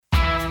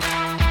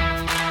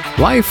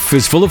Life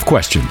is full of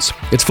questions.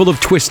 It's full of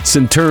twists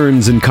and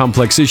turns and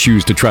complex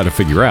issues to try to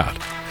figure out.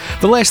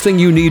 The last thing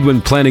you need when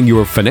planning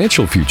your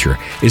financial future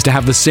is to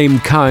have the same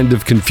kind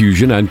of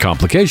confusion and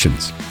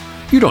complications.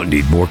 You don't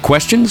need more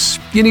questions,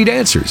 you need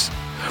answers.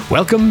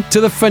 Welcome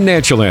to The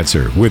Financial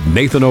Answer with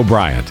Nathan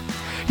O'Brien,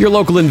 your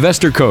local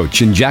investor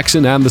coach in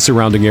Jackson and the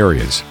surrounding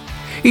areas.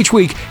 Each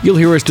week, you'll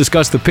hear us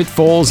discuss the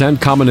pitfalls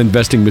and common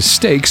investing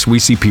mistakes we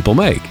see people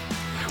make.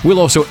 We'll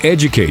also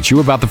educate you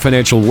about the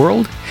financial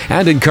world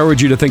and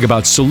encourage you to think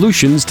about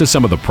solutions to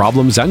some of the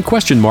problems and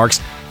question marks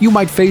you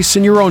might face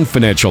in your own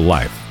financial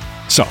life.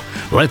 So,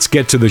 let's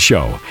get to the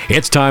show.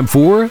 It's time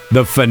for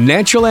The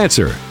Financial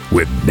Answer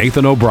with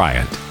Nathan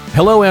O'Brien.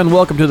 Hello and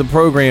welcome to the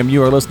program.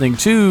 You are listening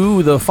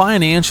to The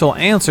Financial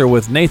Answer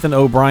with Nathan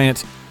O'Brien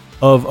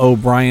of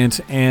O'Brien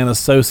and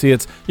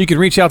Associates. You can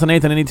reach out to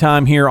Nathan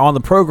anytime here on the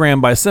program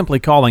by simply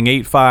calling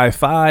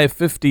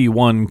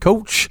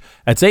 855-51-COACH.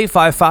 That's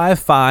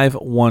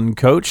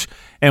 855-51-COACH.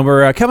 And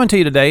we're coming to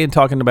you today and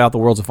talking about the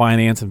worlds of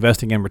finance,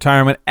 investing, and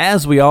retirement,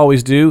 as we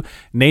always do.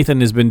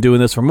 Nathan has been doing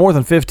this for more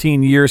than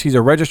 15 years. He's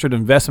a registered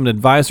investment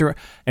advisor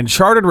and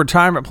chartered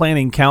retirement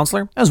planning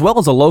counselor, as well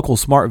as a local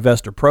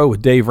SmartVestor Pro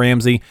with Dave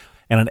Ramsey,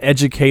 and an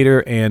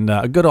educator and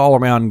a good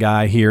all-around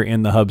guy here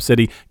in the Hub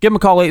City. Give him a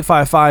call,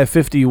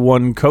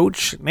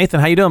 855-51-COACH. Nathan,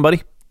 how you doing,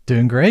 buddy?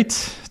 Doing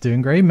great,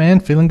 man.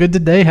 Feeling good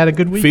today. Had a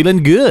good week.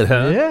 Feeling good,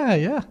 huh?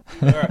 Yeah.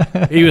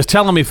 Right. He was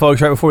telling me,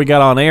 folks, right before we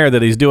got on air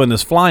that he's doing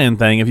this flying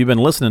thing. If you've been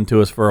listening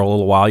to us for a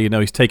little while, you know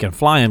he's taking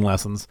flying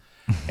lessons.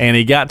 And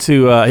he got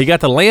to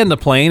land the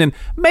plane and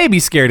maybe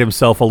scared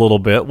himself a little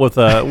bit with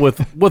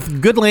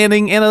good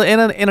landing and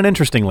an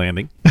interesting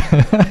landing.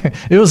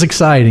 It was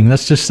exciting.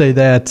 Let's just say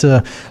that.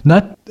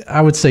 Not,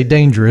 I would say,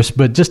 dangerous,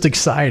 but just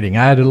exciting.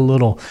 I had a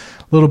little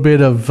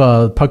bit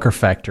of pucker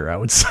factor, I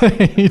would say, to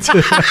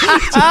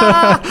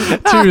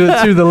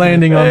the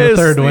landing on the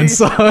third one.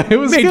 So it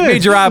was good.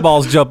 Made your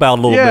eyeballs jump out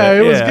a little bit. Yeah,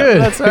 it was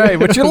good. That's all right.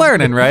 But you're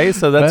learning, right?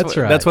 So that's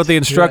right. That's what the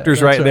instructor's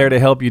there to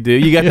help you do.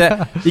 You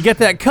got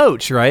that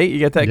coach, right? You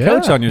got that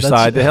coach on your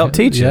side to help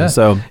teach you.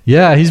 So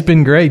yeah, he's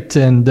been great,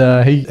 and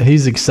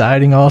he's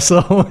exciting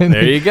also. And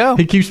there you go.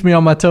 He keeps me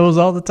on my toes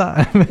all the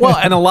time. Well,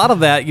 and a lot of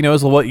that,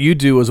 is what you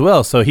do as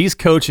well. So he's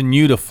coaching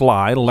you to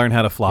learn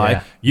how to fly.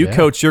 Yeah. You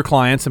coach your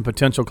clients and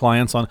potential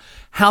clients on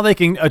how they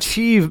can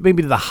achieve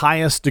maybe the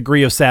highest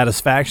degree of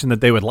satisfaction that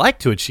they would like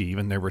to achieve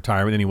in their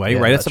retirement anyway,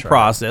 right? It's a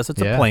process.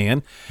 It's a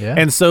plan. Yeah.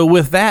 And so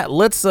with that,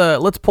 let's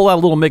pull out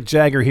a little Mick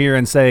Jagger here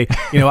and say,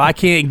 I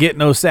can't get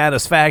no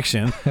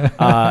satisfaction.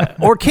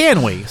 Or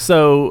can we?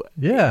 So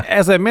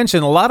as I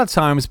mentioned, a lot of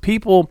times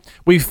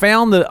we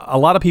found that a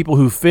lot of people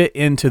who fit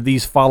into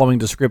these following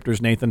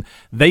descriptors, Nathan,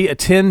 they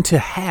tend to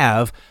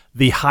have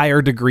the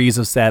higher degrees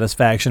of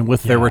satisfaction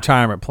with their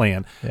retirement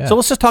plan. Yeah. So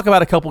let's just talk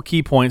about a couple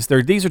key points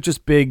there. These are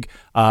just big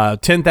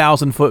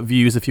 10,000-foot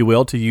views, if you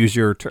will, to use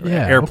your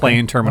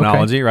airplane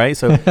terminology, right?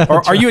 So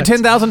are you at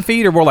 10,000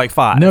 feet or more like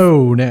 5?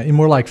 No,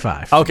 more like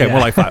 5. Okay, more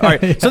like 5. All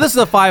right. So this is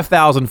a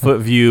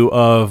 5,000-foot view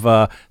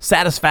of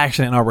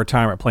satisfaction in our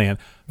retirement plan.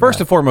 First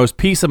and foremost,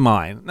 peace of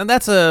mind. And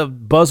that's a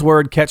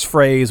buzzword,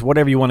 catchphrase,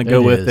 whatever you want to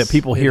go with, that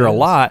people hear a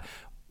lot.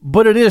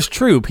 But it is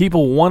true.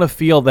 People want to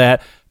feel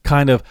that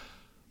kind of,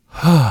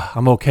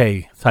 I'm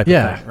okay type of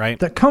thing, right?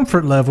 The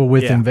comfort level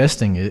with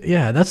investing,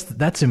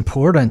 that's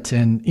important.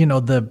 And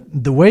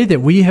the way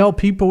that we help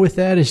people with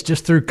that is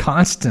just through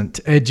constant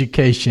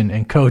education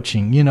and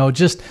coaching.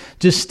 Just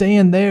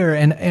staying there.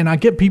 And I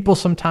get people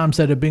sometimes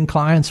that have been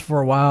clients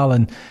for a while,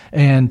 and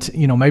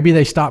maybe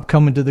they stop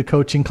coming to the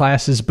coaching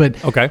classes, but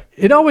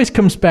it always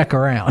comes back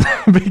around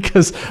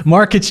because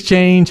markets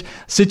change,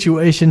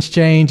 situations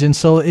change, and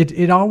so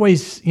it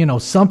always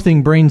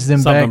something brings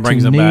them back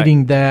to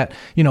needing that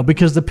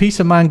because the peace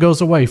of mind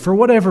goes away for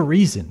whatever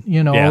reason.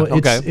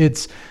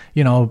 It's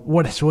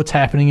what's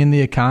happening in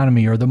the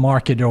economy or the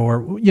market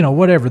or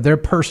whatever their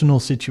personal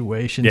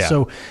situation.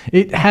 So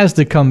it has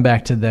to come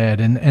back to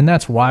that, and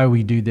that's why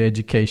we do the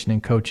education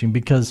and coaching,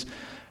 because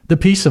the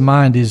peace of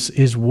mind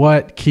is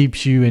what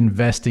keeps you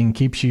investing,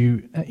 keeps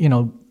you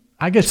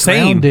I guess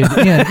sane.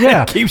 Grounded.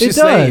 Yeah, keeps you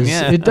sane.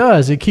 Yeah. It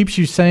does. It keeps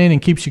you sane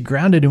and keeps you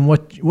grounded in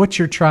what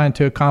you're trying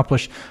to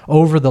accomplish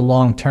over the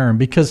long term,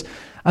 because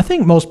I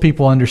think most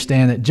people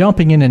understand that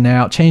jumping in and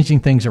out, changing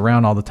things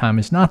around all the time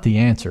is not the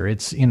answer.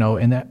 It's,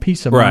 and that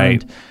peace of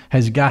mind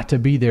has got to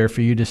be there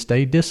for you to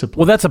stay disciplined.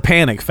 Well, that's a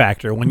panic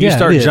factor. When you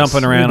start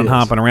jumping around and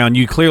hopping around,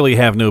 you clearly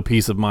have no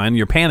peace of mind.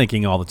 You're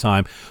panicking all the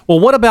time. Well,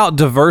 what about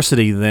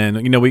diversity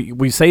then?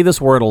 We say this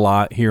word a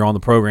lot here on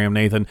the program,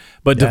 Nathan,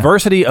 but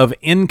diversity of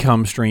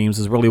income streams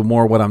is really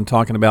more what I'm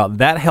talking about.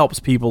 That helps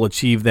people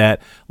achieve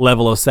that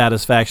level of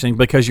satisfaction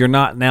because you're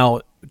not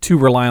now too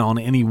reliant on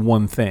any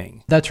one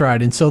thing. That's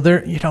right. And so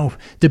there,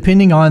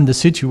 depending on the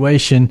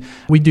situation,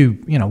 we do,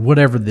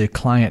 whatever the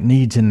client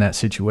needs in that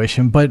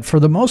situation. But for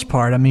the most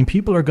part,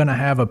 people are going to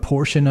have a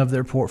portion of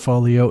their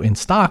portfolio in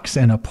stocks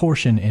and a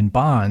portion in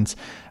bonds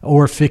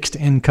or fixed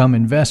income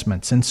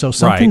investments. And so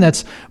something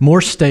that's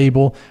more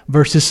stable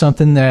versus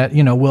something that,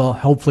 will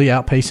hopefully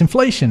outpace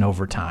inflation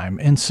over time.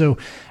 And so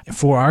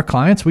for our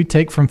clients, we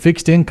take from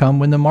fixed income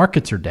when the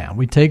markets are down.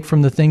 We take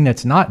from the thing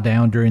that's not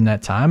down during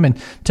that time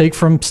and take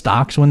from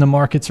stocks when the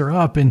markets are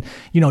up. And,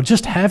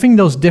 just having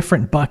those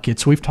different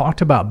buckets, we've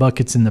talked about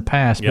buckets in the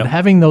past, but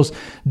having those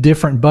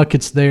different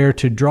buckets there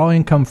to draw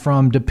income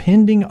from,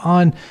 depending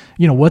on,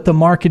 what the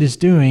market is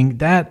doing,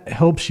 that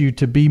helps you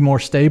to be more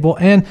stable.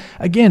 And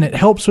again, it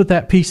helps with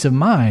that peace of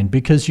mind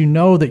because you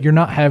know that you're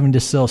not having to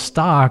sell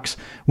stocks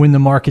when the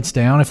market's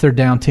down. If they're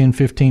down 10,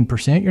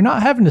 15%, you're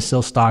not having to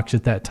sell stocks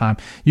at that time.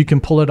 You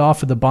can pull it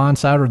off of the bond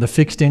side or the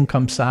fixed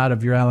income side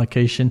of your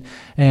allocation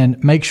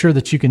and make sure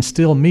that you can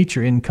still meet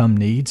your income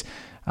needs.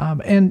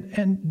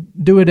 And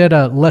do it at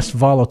a less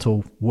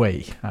volatile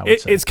way, I would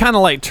say. It's kind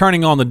of like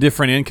turning on the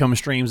different income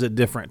streams at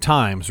different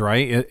times,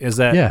 right? Is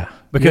that? Yeah.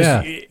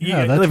 Because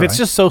if it's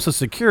just Social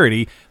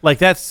Security, like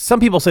some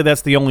people say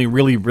that's the only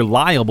really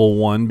reliable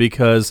one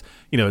because,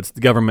 it's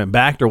government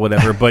backed or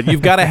whatever, but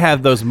you've got to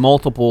have those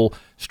multiple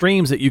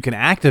streams that you can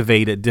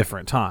activate at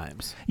different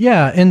times.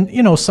 Yeah. And,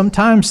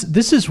 sometimes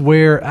this is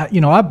where,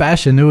 I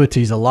bash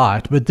annuities a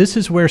lot, but this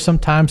is where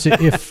sometimes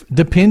if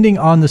depending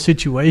on the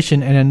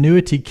situation, an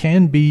annuity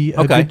can be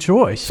a good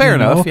choice. Fair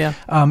enough. Yeah.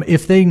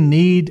 If they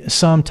need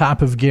some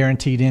type of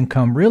guaranteed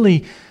income,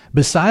 really,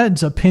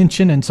 besides a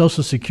pension and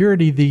Social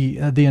Security,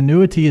 the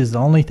annuity is the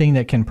only thing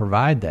that can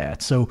provide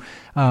that. So,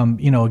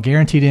 a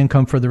guaranteed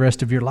income for the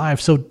rest of your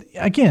life. So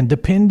again,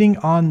 depending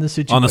on the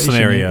situation, on the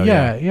scenario,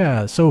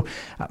 yeah. So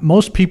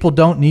most people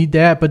don't need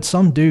that, but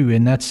some do,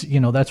 and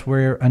that's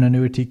where an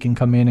annuity can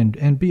come in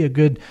and be a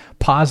good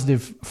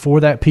positive for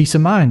that peace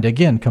of mind.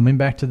 Again, coming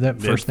back to that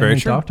first thing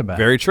we talked about.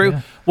 Very true.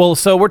 Yeah. Well,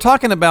 so we're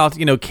talking about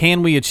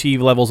can we achieve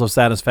levels of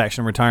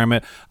satisfaction in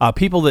retirement?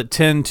 People that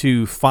tend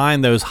to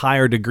find those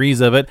higher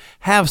degrees of it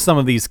have some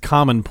of these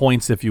common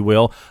points, if you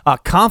will.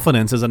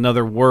 Confidence is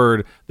another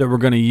word that we're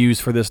going to use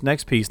for this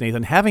next piece,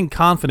 Nathan. Having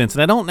confidence,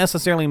 and I don't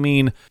necessarily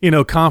mean,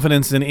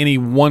 confidence in any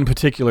one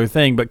particular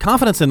thing, but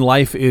confidence in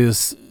life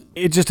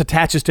it just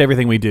attaches to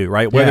everything we do,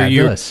 right? Whether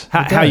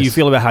how you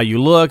feel about how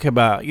you look,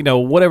 about,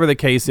 whatever the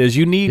case is,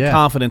 you need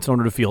confidence in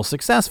order to feel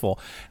successful.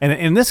 And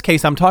in this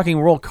case, I'm talking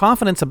real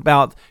confidence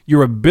about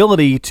your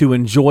ability to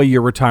enjoy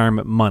your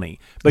retirement money.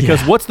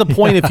 Because what's the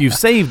point if you've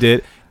saved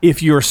it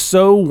if you're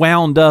so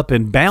wound up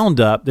and bound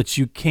up that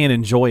you can't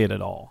enjoy it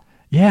at all?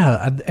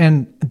 Yeah,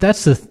 and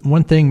that's the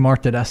one thing,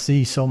 Mark, that I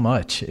see so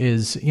much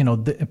is,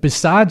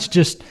 besides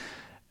just,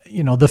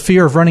 the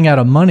fear of running out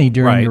of money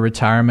during your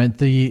retirement,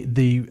 the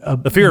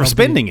fear of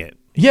spending it.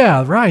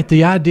 Yeah, right.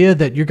 The idea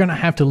that you're going to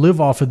have to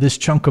live off of this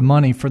chunk of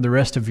money for the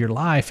rest of your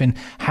life. And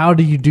how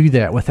do you do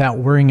that without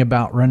worrying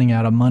about running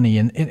out of money?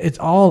 And it's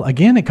all,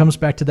 again, it comes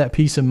back to that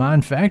peace of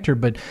mind factor,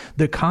 but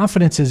the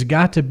confidence has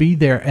got to be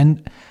there.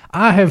 And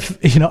I have,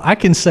 I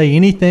can say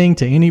anything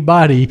to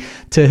anybody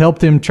to help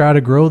them try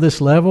to grow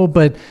this level,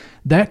 but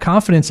that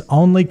confidence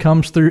only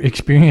comes through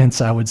experience,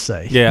 I would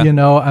say. Yeah.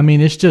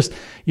 It's just,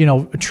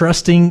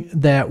 trusting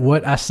that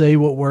what I say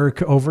will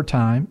work over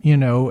time,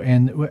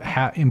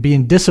 and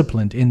being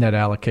disciplined in that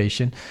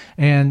allocation,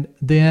 and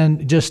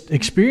then just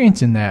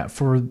experiencing that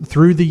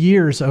through the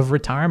years of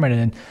retirement.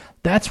 And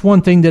that's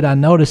one thing that I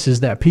notice is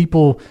that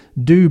people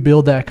do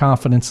build that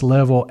confidence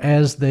level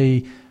as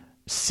they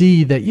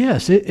see that,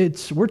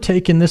 yes, we're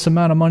taking this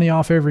amount of money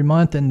off every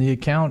month and the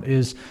account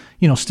is,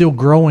 still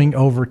growing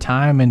over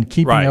time and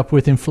keeping up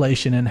with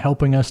inflation and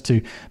helping us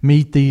to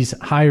meet these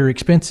higher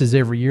expenses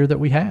every year that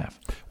we have.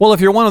 Well,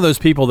 if you're one of those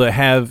people that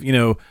have,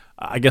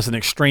 I guess an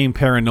extreme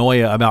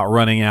paranoia about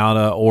running out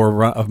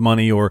of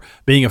money or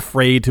being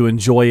afraid to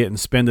enjoy it and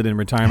spend it in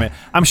retirement,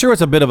 I'm sure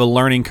it's a bit of a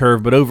learning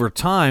curve, but over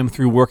time,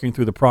 through working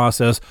through the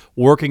process,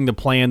 working the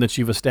plan that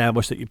you've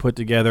established, that you put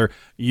together,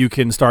 you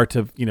can start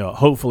to,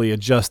 hopefully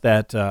adjust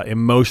that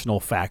emotional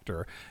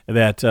factor,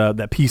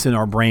 that piece in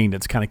our brain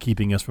that's kind of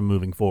keeping us from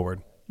moving forward.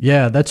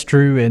 Yeah, that's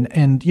true.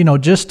 And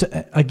just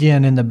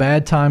again, in the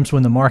bad times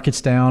when the market's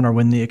down or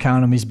when the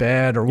economy's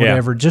bad or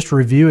whatever, just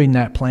reviewing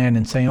that plan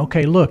and saying,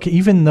 okay, look,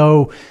 even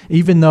though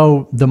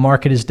the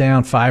market is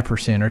down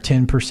 5% or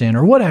 10%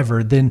 or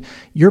whatever, then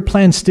your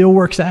plan still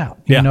works out.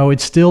 It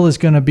still is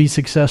going to be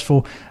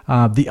successful.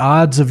 The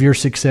odds of your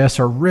success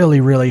are really,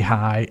 really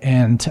high.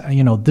 And,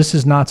 this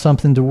is not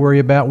something to worry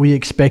about. We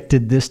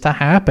expected this to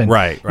happen.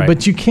 Right.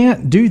 But you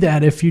can't do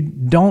that if you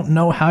don't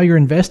know how you're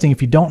investing,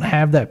 if you don't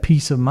have that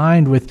peace of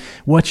mind with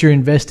what you're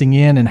investing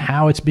in and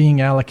how it's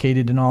being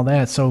allocated and all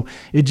that. So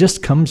it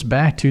just comes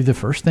back to the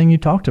first thing you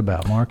talked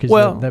about, Mark, is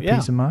that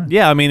peace of mind.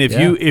 Yeah, I mean,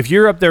 if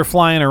you're up there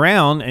flying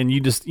around and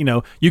you just,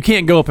 you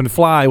can't go up and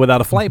fly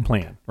without a flight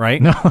plan,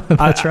 right? No,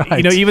 that's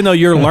right. Even though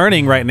you're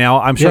learning right now,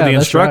 I'm sure the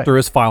instructor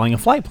is filing a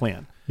flight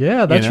plan.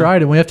 Yeah, that's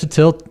right. And we have to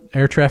tell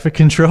air traffic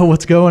control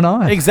what's going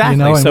on.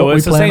 Exactly. So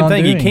it's the same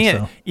thing.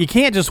 You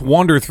can't just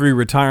wander through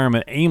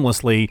retirement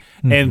aimlessly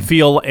and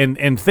feel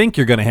and think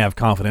you're going to have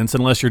confidence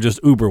unless you're just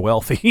uber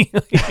wealthy.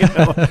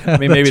 I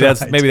mean, maybe that's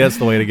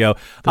the way to go.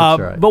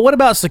 Right. But what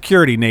about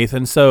security,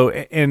 Nathan? So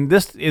in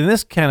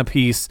this kind of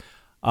piece,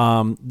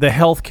 the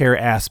healthcare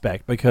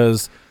aspect,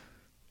 because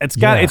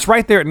It's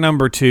right there at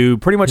number 2.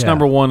 Pretty much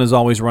number 1 is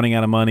always running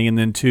out of money, and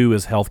then 2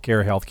 is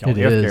healthcare. It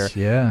is,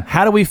 yeah.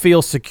 How do we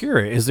feel secure?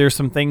 Is there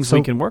some things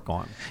we can work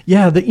on?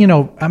 Yeah,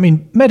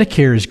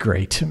 Medicare is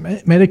great.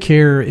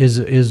 Medicare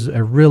is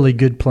a really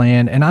good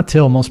plan, and I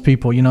tell most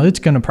people, it's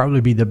going to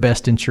probably be the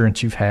best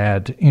insurance you've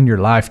had in your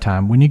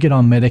lifetime when you get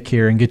on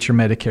Medicare and get your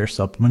Medicare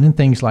supplement and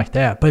things like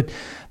that. But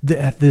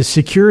the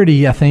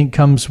security, I think,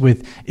 comes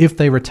with if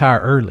they retire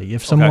early.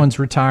 If someone's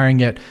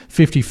retiring at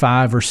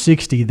 55 or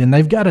 60, then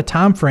they've got a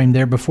time frame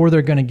there before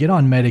they're going to get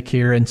on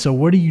Medicare. And so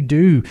what do you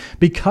do?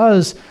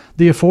 Because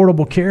the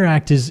Affordable Care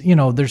Act is,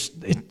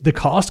 the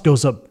cost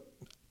goes up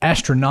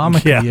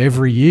astronomically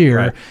every year.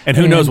 Right. And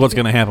who knows what's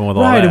going to happen with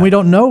all that. Right, and we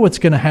don't know what's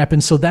going to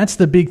happen. So that's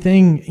the big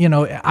thing.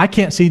 I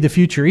can't see the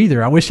future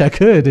either. I wish I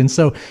could. And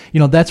so,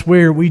 that's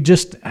where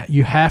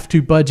you have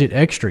to budget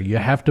extra. You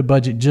have to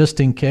budget just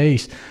in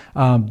case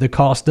the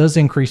cost does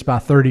increase by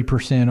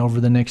 30%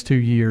 over the next 2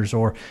 years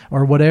or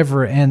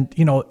whatever. And,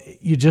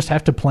 you just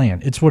have to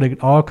plan. It's what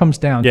it all comes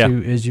down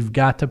to is you've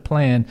got to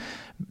plan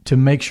to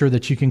make sure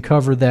that you can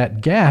cover that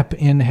gap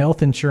in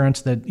health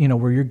insurance that,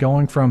 where you're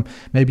going from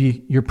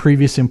maybe your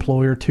previous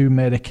employer to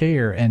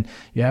Medicare, and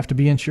you have to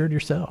be insured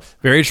yourself.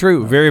 Very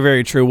true. Very,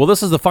 very true. Well,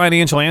 this is the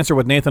Financial Answer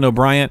with Nathan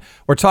O'Brien.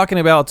 We're talking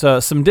about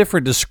some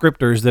different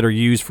descriptors that are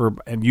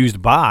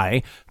used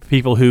by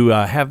people who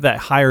have that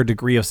higher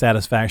degree of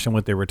satisfaction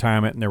with their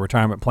retirement and their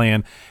retirement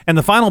plan. And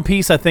the final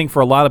piece, I think, for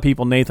a lot of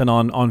people, Nathan,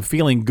 on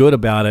feeling good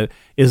about it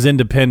is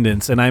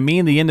independence. And I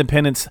mean the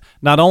independence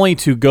not only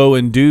to go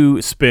and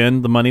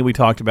spend the money we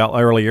talked about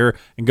earlier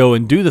and go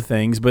and do the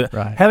things, but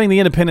having the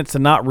independence to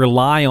not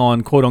rely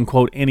on, quote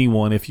unquote,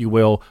 anyone, if you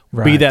will,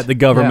 be that the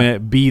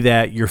government, be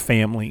that your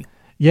family.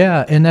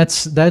 Yeah, and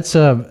that's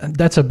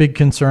a big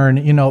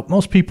concern.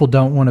 Most people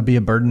don't want to be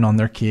a burden on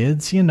their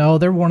kids.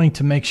 They're wanting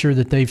to make sure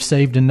that they've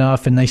saved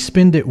enough and they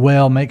spend it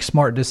well, make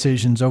smart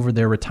decisions over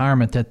their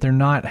retirement, that they're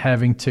not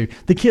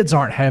the kids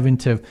aren't having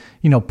to,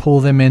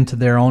 pull them into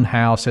their own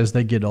house as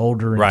they get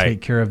older and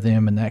take care of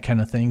them and that kind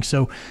of thing.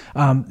 So,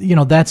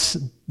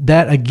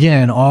 that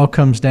again all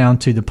comes down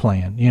to the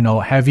plan.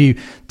 Have you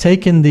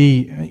taken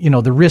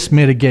the risk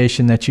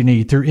mitigation that you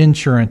need through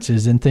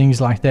insurances and things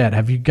like that?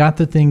 Have you got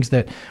the things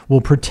that will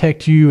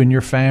protect you and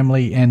your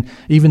family and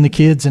even the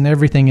kids and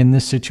everything in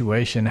this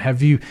situation?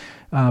 Have you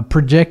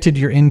projected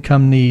your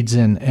income needs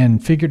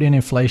and figured in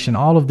inflation?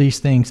 All of these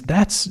things.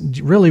 That's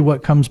really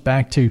what comes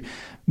back to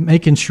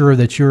making sure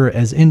that you're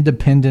as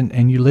independent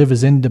and you live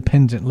as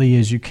independently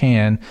as you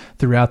can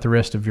throughout the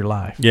rest of your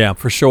life. Yeah,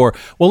 for sure.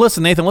 Well,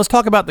 listen, Nathan, let's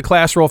talk about the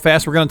class real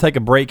fast. We're going to take a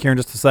break here in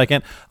just a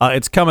second.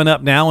 It's coming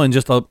up now in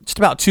just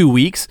about 2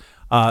 weeks.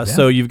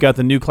 So you've got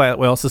the new class.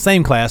 Well, it's the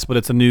same class, but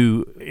it's a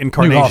new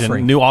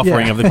incarnation, new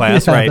offering of the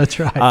class, right? That's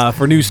right.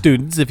 For new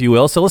students, if you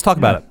will. So let's talk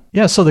about it.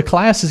 Yeah, so the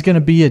class is going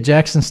to be at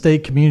Jackson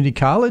State Community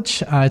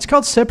College. It's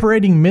called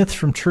Separating Myths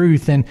from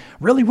Truth. And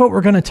really what we're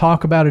going to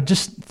talk about are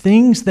just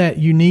things that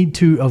you need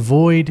to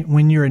avoid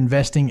when you're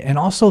investing and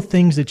also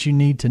things that you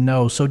need to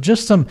know. So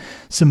just some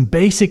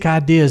basic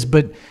ideas,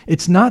 but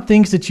it's not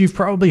things that you've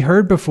probably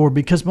heard before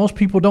because most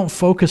people don't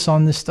focus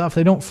on this stuff.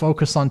 They don't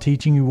focus on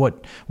teaching you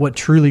what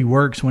truly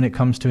works when it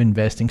comes to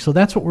investing. So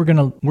that's what we're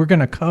going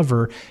to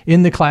cover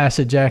in the class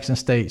at Jackson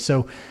State.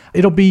 So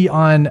it'll be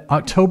on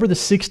October the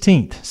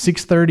 16th,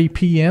 6:30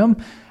 p.m.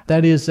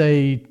 That is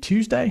a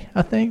Tuesday,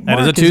 I think. That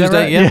is a Tuesday,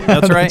 right? Yeah,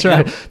 that's right. That's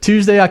right. Yeah.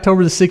 Tuesday,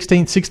 October the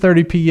 16th,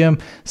 6:30 p.m.,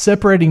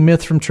 Separating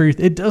Myth from Truth.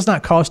 It does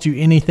not cost you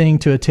anything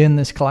to attend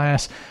this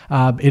class.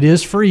 It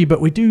is free,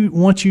 but we do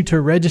want you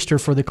to register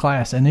for the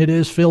class, and it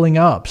is filling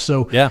up.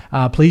 So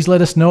please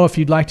let us know if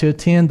you'd like to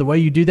attend. The way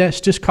you do that is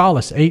just call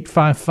us,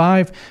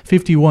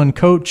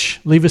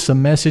 855-51-COACH. Leave us a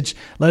message.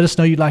 Let us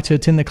know you'd like to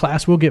attend the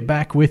class. We'll get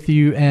back with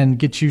you and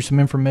get you some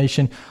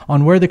information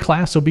on where the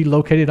class will be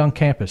located on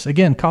campus.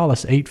 Again, call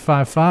us,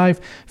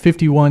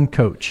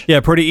 855-51-COACH. Yeah,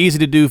 pretty easy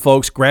to do,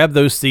 folks. Grab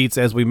those seats.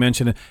 As we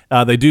mentioned,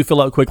 they do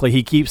fill up quickly.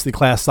 He keeps the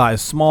class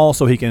size small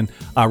so he can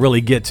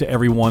really get to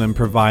everyone and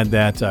provide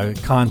that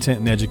content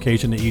and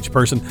education to each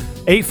person.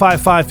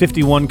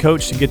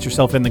 855-51-COACH to get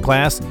yourself in the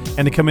class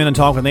and to come in and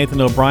talk with Nathan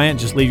O'Brien.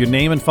 Just leave your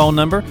name and phone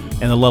number,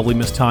 and the lovely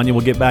Miss Tanya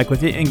will get back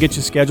with you and get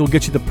you scheduled,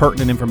 get you the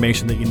pertinent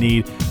information that you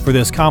need for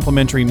this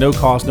complimentary, no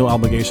cost, no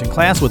obligation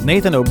class with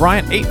Nathan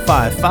O'Brien.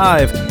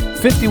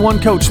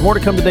 855-51-COACH. More to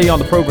come today on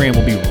the program.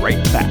 We'll be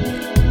right back.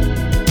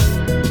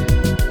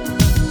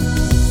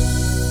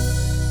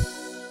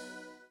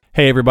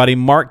 Hey everybody,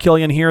 Mark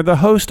Killian here, the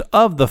host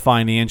of The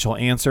Financial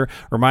Answer,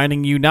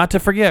 reminding you not to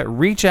forget,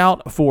 reach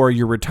out for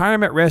your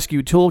Retirement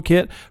Rescue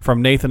Toolkit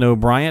from Nathan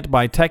O'Brien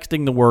by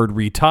texting the word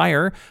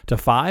RETIRE to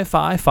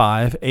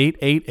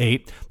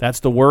 555-888. That's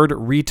the word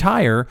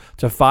RETIRE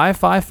to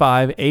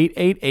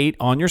 555-888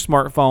 on your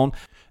smartphone.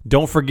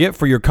 Don't forget,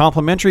 for your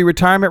complimentary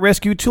Retirement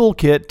Rescue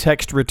Toolkit,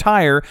 text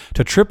RETIRE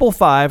to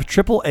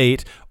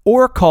 555-888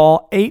 or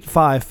call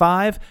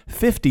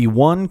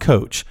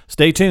 855-51-COACH.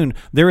 Stay tuned.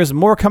 There is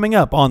more coming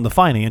up on The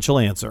Financial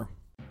Answer.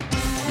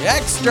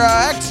 Extra,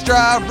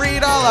 extra,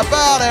 read all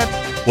about it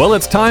Well,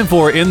 it's time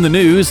for In the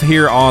News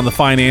here on The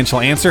Financial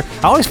Answer.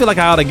 I always feel like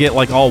I ought to get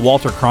like all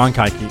Walter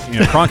Cronkite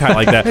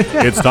like that.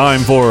 It's time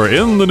for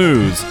In the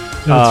News.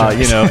 Right.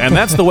 And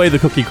that's the way the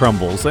cookie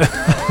crumbles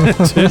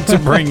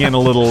to bring in a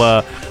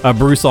little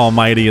Bruce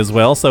Almighty as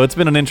well. So it's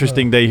been an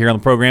interesting day here on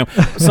the program.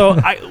 So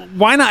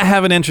why not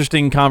have an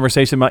interesting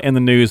conversation about In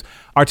the News?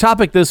 Our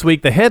topic this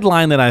week, the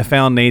headline that I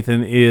found,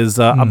 Nathan, is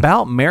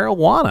about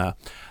marijuana.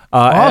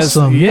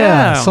 Awesome.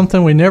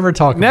 Something we never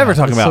talk about. Never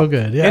talk about. So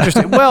good. Yeah.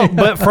 Interesting. Well,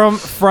 but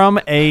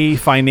from a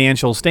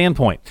financial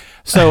standpoint.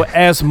 So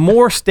as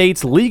more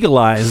states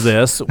legalize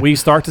this, we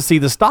start to see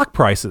the stock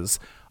prices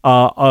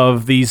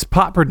of these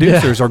pot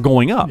producers are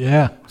going up.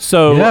 Yeah.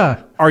 So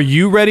are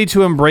you ready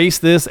to embrace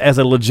this as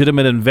a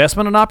legitimate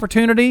investment and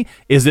opportunity?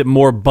 Is it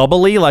more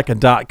bubbly like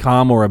a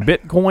 .com or a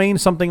Bitcoin,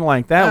 something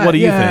like that? What do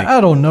you think? I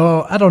don't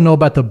know. I don't know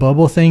about the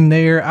bubble thing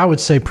there. I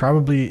would say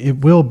probably it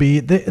will be.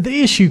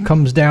 The issue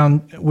comes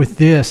down with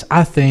this,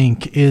 I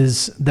think,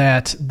 is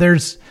that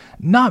there's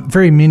not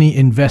very many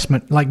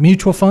investment like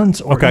mutual funds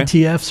or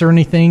ETFs or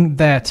anything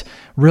that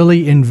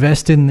really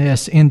invest in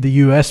this in the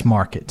U.S.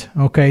 market.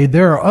 Okay,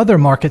 there are other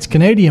markets.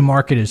 Canadian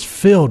market is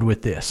filled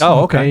with this.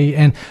 Oh, okay.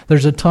 And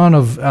there's a ton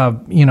of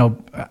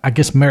I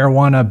guess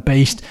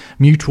marijuana-based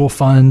mutual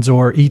funds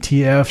or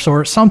ETFs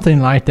or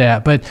something like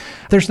that. But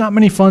there's not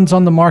many funds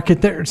on the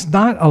market. There's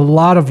not a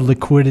lot of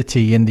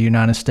liquidity in the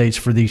United States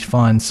for these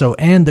funds. So,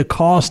 and the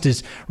cost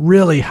is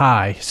really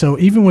high. So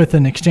even with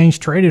an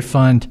exchange-traded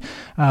fund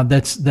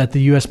that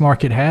the U.S.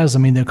 market has, I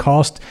mean, the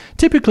cost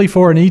typically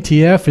for an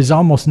ETF is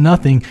almost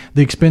nothing.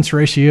 The expense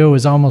ratio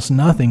is almost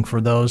nothing for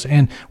those.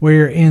 And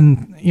where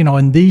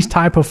in these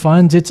type of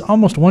funds, it's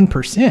almost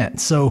 1%.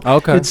 So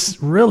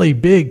it's really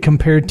big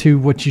compared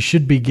to what you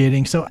should be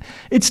getting. So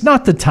it's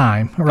not the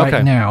time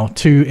now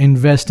to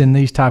invest in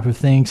these type of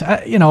things.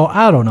 I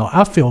don't know.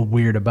 I feel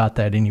weird about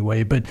that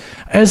anyway. But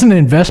as an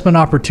investment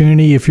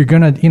opportunity, if you're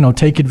going to,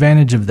 take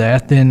advantage of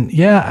that, then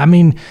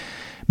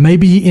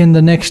maybe in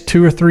the next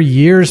 2 or 3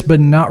 years, but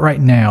not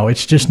right now.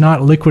 It's just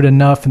not liquid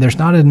enough, and there's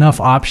not enough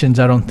options,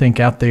 I don't think,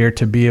 out there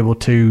to be able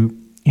to,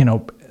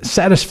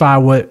 satisfy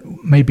what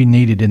may be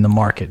needed in the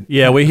market.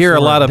 Yeah, we hear a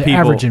lot of people.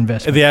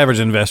 The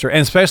average investor,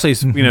 and especially,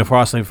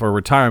 possibly for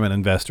retirement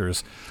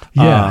investors.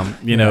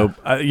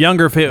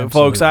 Younger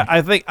folks,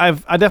 I think I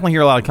definitely hear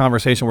a lot of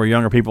conversation where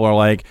younger people are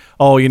like,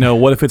 oh,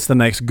 what if it's the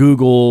next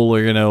Google or,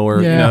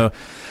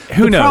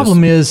 who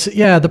knows?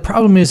 The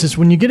problem is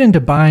when you get into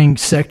buying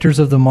sectors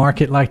of the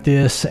market like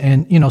this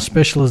and,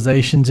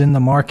 specializations in the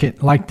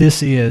market like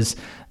this is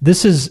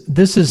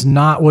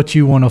not what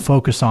you want to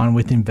focus on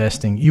with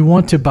investing. You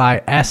want to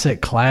buy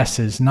asset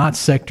classes, not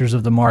sectors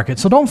of the market.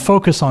 So don't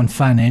focus on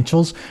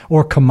financials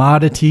or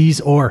commodities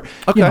or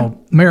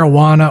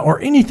marijuana or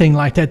anything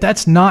like that.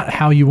 That's not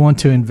how you want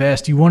to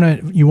invest. You want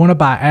to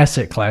buy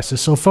asset classes.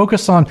 So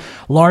focus on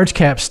large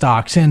cap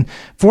stocks. And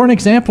for an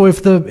example,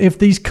 if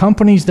these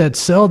companies that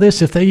sell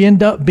this, if they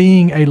end up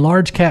being a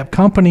large cap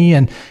company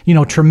and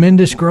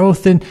tremendous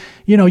growth, then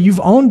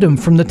you've owned them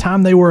from the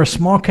time they were a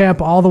small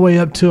cap all the way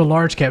up to a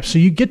large cap. So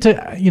you get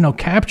to,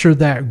 capture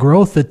that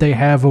growth that they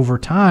have over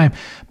time.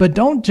 But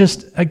don't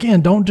just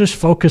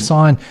focus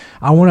on,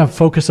 I want to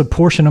focus a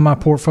portion of my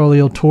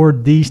portfolio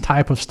toward these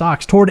type of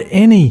stocks, toward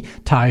any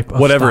type of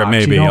whatever stocks.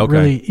 It may be.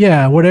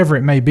 Whatever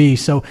it may be.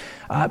 So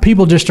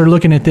people just are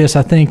looking at this,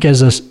 I think,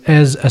 as a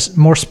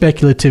more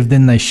speculative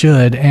than they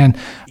should. And,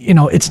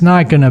 it's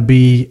not going to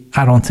be,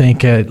 I don't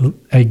think,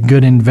 a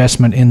good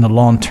investment in the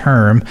long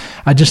term.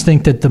 I just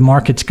think that the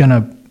market's going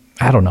to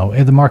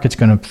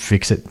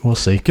fix it. We'll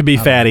see. Could be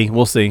fatty.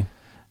 We'll see.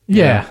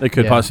 Yeah. It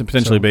could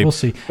potentially be. We'll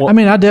see. Well,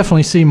 I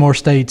definitely see more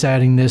states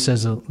adding this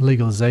as a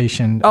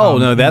legalization. Oh,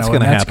 no, that's going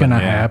to happen. That's going to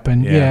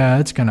happen. Yeah,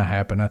 it's going to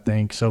happen, I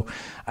think. So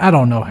I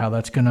don't know how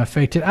that's going to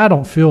affect it. I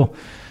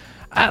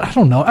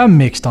don't know. I'm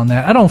mixed on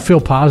that. I don't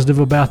feel positive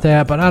about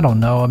that, but I don't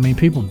know.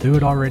 People do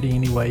it already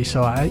anyway,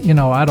 so I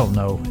don't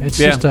know. It's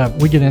just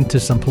we get into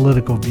some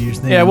political views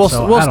then. Yeah, we'll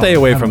stay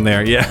away from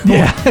there. Yeah.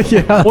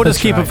 Yeah. We'll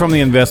just keep it from the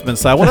investment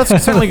side. Well,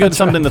 that's certainly good,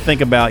 something to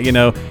think about.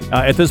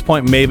 At this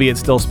point, maybe it's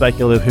still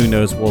speculative. Who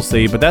knows? We'll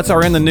see. But that's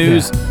our In the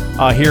News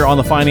here on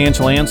The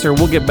Financial Answer.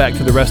 We'll get back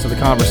to the rest of the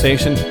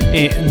conversation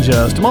in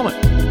just a moment.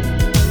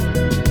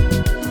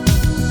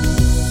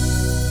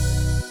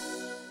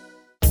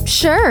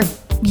 Sure.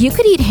 You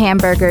could eat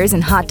hamburgers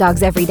and hot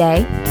dogs every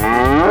day.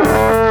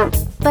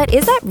 But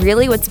is that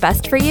really what's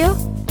best for you?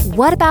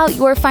 What about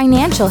your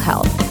financial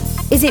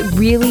health? Is it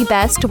really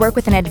best to work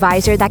with an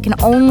advisor that can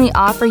only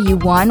offer you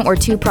 1 or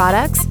 2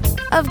 products?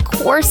 Of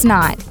course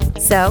not.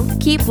 So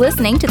keep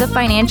listening to The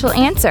Financial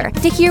Answer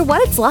to hear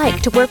what it's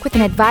like to work with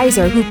an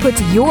advisor who puts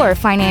your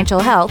financial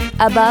health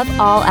above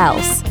all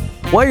else.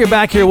 Well, you're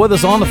back here with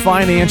us on The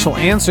Financial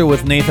Answer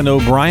with Nathan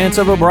O'Brien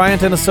of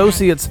O'Brien &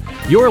 Associates,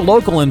 your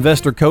local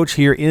investor coach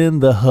here in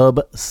the Hub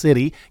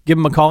City. Give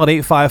them a call at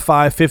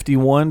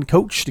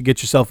 855-51-COACH to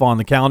get yourself on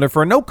the calendar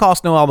for a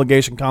no-cost,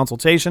 no-obligation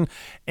consultation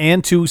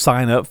and to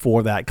sign up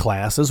for that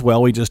class as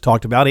well. We just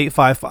talked about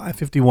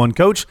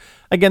 855-51-COACH.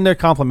 Again, they're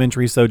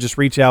complimentary, so just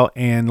reach out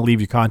and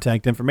leave your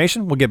contact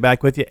information. We'll get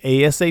back with you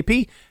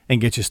ASAP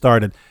and get you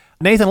started.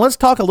 Nathan, let's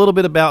talk a little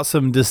bit about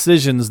some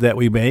decisions that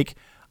we make.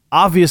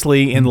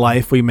 Obviously, in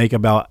life, we make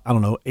about,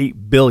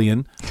 8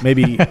 billion.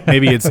 Maybe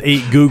it's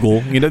 8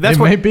 Google. That's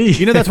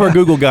that's where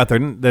Google got their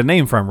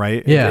name from,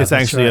 right? Yeah, it's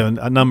actually right.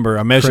 a number,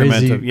 a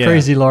measurement.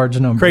 Crazy large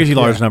number. Crazy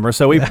large number.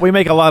 So we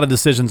make a lot of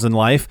decisions in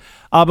life.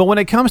 But when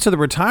it comes to the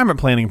retirement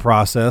planning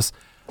process,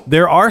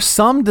 there are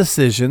some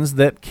decisions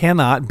that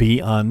cannot be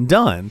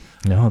undone.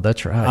 No,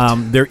 that's right.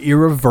 They're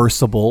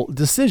irreversible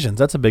decisions.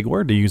 That's a big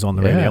word to use on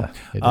the radio.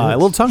 A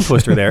little tongue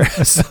twister there.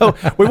 So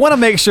we want to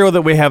make sure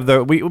that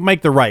we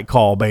make the right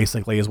call,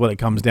 basically, is what it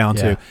comes down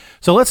to.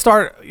 So let's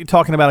start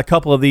talking about a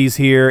couple of these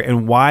here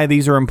and why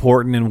these are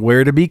important and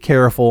where to be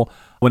careful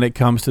when it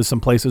comes to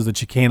some places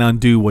that you can't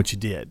undo what you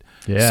did.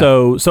 Yeah.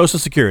 So Social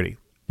Security.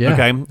 Yeah.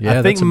 Okay. Yeah,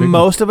 I think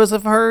most of us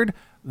have heard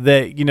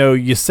that,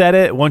 you set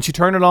it, once you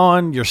turn it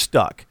on, you're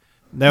stuck.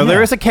 Now,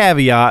 there is a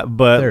caveat,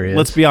 but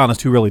let's be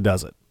honest, who really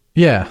does it?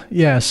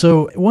 Yeah.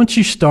 So once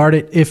you start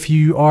it, if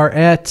you are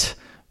at,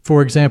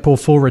 for example,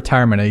 full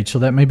retirement age, so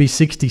that may be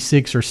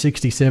 66 or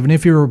 67.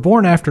 If you were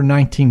born after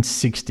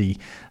 1960,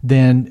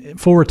 then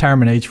full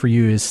retirement age for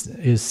you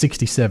is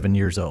 67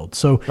 years old.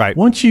 So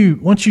once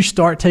you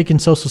start taking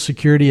Social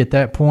Security at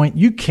that point,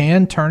 you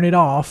can turn it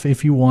off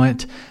if you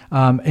want,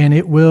 and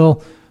it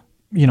will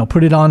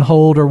put it on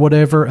hold or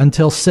whatever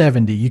until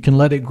 70. You can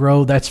let it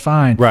grow. That's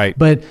fine. Right.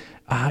 But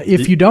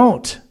if you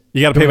don't,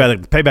 you got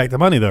to pay back the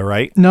money though,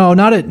 right? No,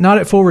 not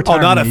at full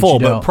retirement. Oh, not at full,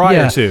 but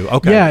prior to.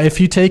 Okay. Yeah,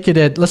 if you take it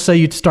at, let's say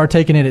you start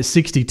taking it at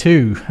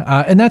 62,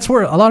 and that's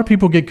where a lot of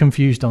people get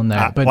confused on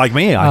that. But like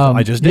me,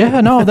 I just did.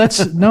 Yeah, that's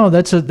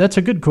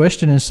a good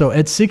question. And so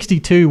at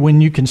 62,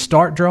 when you can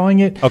start drawing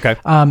it, okay.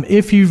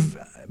 If you've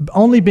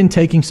only been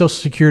taking Social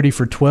Security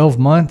for 12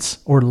 months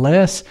or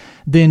less,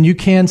 then you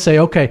can say,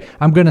 okay,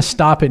 I'm going to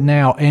stop it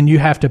now, and you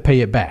have to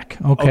pay it back.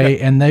 Okay.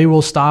 And they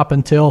will stop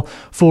until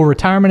full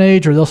retirement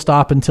age, or they'll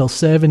stop until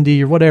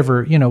 70 or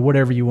whatever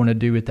you want to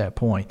do at that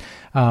point.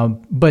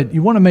 But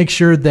you want to make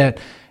sure that,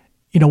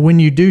 when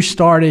you do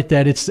start it,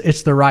 that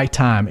it's the right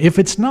time. If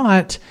it's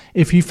not,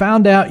 if you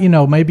found out,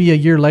 maybe a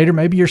year later,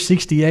 maybe you're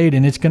 68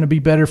 and it's going to be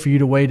better for you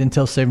to wait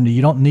until 70.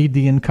 You don't need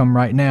the income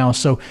right now.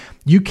 So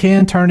you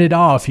can turn it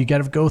off. You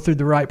got to go through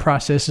the right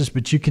processes,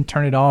 but you can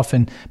turn it off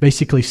and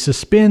basically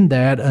suspend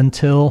that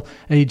until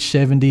age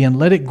 70 and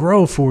let it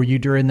grow for you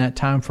during that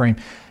time frame.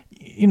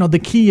 The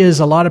key is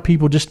a lot of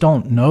people just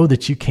don't know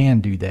that you can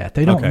do that.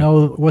 They don't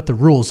know what the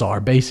rules are,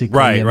 basically.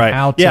 Right.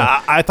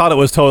 I thought it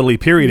was totally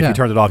period. If you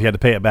turned it off, you had to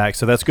pay it back.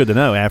 So that's good to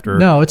know after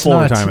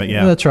full retirement.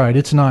 Yeah, that's right.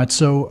 It's not.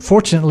 So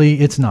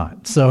fortunately, it's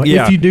not. So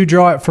if you do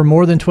draw it for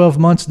more than 12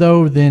 months,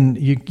 though, then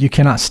you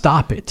cannot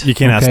stop it. You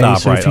cannot stop,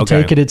 so if you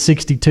take it at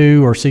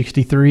 62 or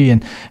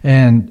 63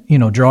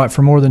 and draw it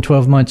for more than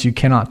 12 months, you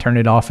cannot turn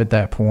it off at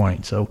that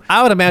point. So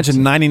I would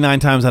imagine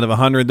 99 times out of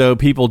 100, though,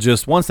 people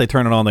just, once they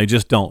turn it on, they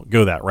just don't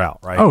go that route.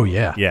 Right? Oh,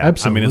 yeah.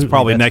 Absolutely. I mean, it's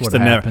probably next to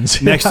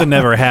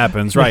never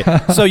happens, right?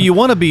 So you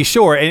want to be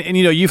sure, and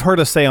you've heard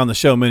us say on the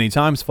show many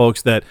times,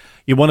 folks, that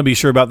you want to be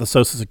sure about the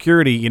Social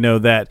Security,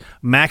 that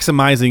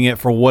maximizing it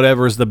for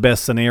whatever is the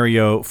best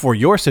scenario for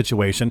your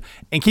situation,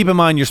 and keep in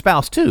mind your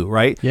spouse too,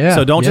 right? Yeah.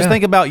 So don't just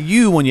think about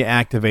you when you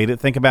activate it.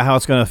 Think about how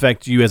it's going to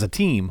affect you as a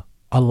team.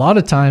 A lot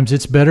of times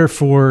it's better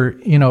for,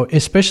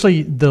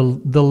 especially the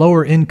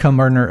lower income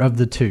earner of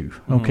the two.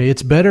 Okay.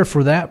 It's better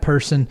for that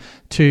person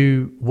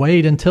to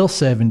wait until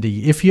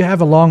 70. If you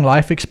have a long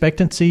life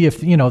expectancy,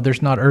 if,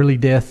 there's not early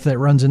death that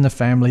runs in the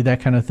family,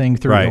 that kind of thing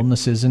through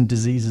illnesses and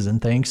diseases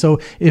and things. So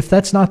if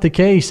that's not the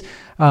case,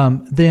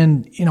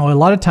 then, a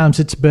lot of times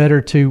it's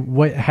better to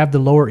have the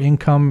lower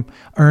income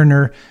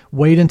earner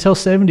wait until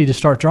 70 to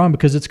start drawing,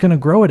 because it's going to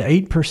grow at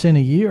 8%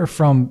 a year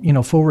from,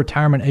 full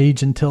retirement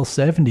age until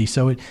 70.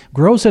 So it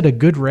grows at a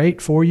good rate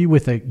for you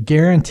with a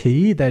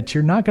guarantee that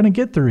you're not going to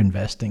get through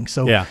investing.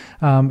 So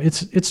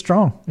it's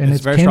strong, and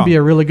it can be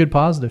a really good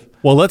positive.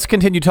 Well, let's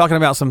continue talking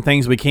about some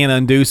things we can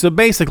undo. So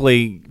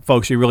basically,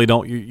 folks, you're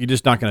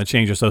just not going to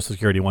change your Social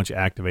Security once you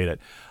activate it.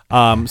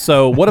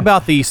 So what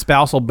about the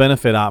spousal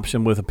benefit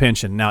option with a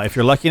pension? Now, if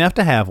you're lucky enough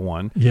to have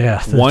one,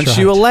 once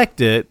you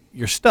elect it,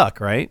 you're stuck,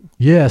 right?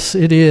 Yes,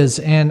 it is.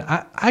 And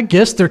I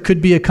guess there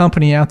could be a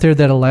company out there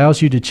that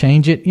allows you to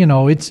change it.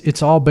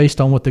 It's all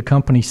based on what the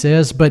company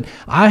says, but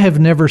I have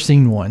never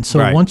seen one.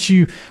 So once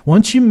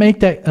you make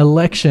that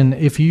election,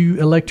 if you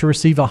elect to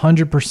receive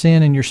 100%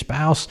 and your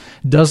spouse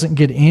doesn't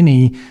get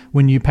any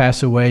when you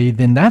pass away,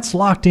 then that's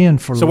locked in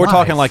for life. So we're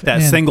talking like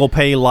that single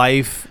pay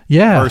life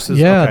versus...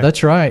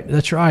 that's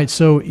right.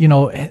 So,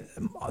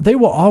 they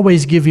will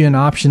always give you an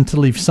option to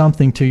leave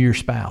something to your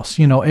spouse.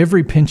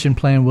 Every pension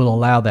plan will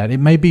allow that. It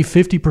may be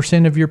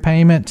 50% of your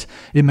payment.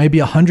 It may be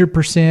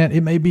 100%.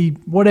 It may be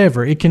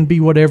whatever. It can be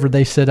whatever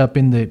they set up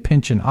in the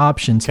pension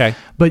options. Okay.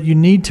 But you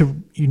need to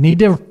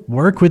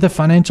work with a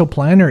financial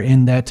planner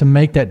in that to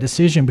make that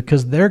decision,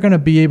 because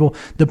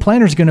the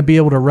planner's going to be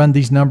able to run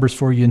these numbers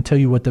for you and tell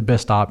you what the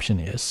best option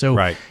is. So,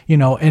 right.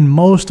 And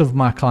most of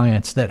my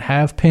clients that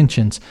have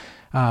pensions,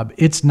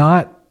 it's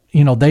not,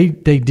 they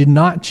did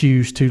not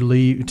choose to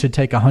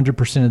take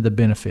 100% of the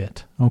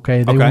benefit.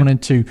 Okay. They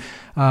wanted to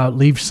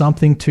leave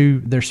something to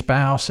their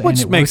spouse.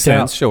 Which makes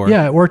sense. Sure.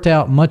 Yeah. It worked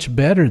out much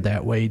better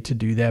that way to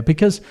do that,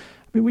 because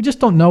we just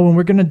don't know when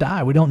we're going to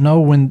die. We don't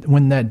know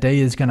when that day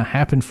is going to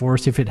happen for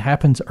us. If it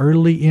happens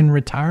early in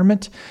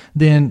retirement,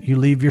 then you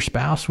leave your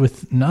spouse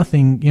with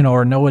nothing,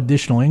 or no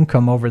additional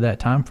income over that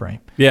time frame.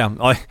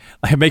 Yeah,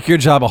 I make your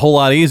job a whole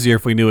lot easier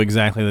if we knew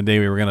exactly the day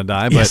we were going to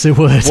die. But yes, it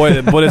would.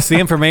 But it's the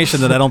information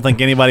that I don't think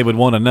anybody would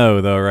want to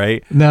know, though,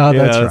 right? No,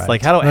 that's right. It's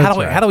like,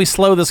 how do we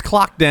slow this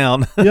clock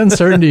down? The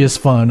uncertainty is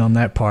fun on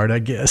that part, I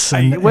guess.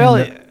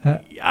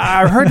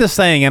 I heard this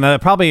saying, and I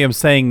probably am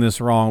saying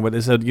this wrong, but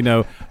they said,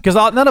 because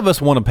none of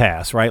us want to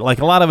pass, right? Like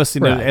a lot of us,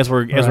 as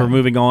we're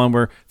moving on,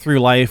 we're through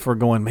life, we're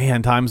going,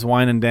 man, time's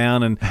winding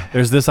down, and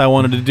there's this I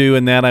wanted to do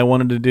and that I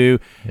wanted to do.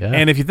 Yeah.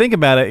 And if you think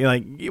about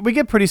it, we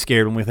get pretty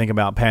scared when we think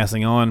about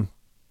passing on.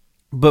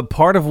 But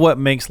part of what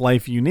makes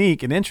life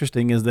unique and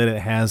interesting is that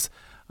it has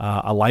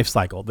a life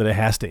cycle, that it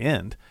has to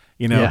end.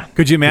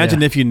 Could you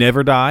imagine if you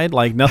never died?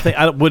 Like nothing,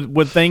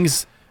 would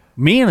things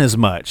mean as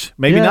much?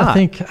 Maybe not.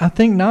 I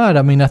think not.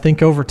 I mean, I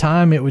think over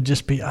time it would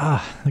just be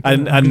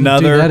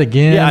another do that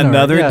again. Yeah,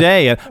 another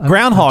day,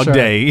 Groundhog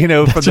Day.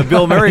 From the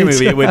Bill Murray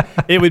movie,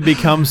 it would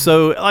become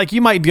so like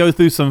you might go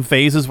through some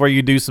phases where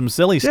you do some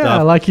silly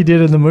stuff, like you did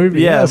in the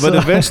movie. Yeah, but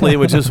eventually it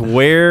would just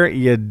wear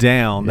you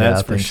down.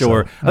 That's for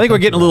sure. So. I think we're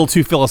getting a little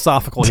too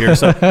philosophical here,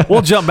 so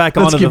we'll jump back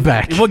on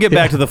We'll get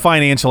back to the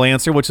financial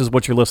answer, which is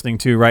what you're listening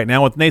to right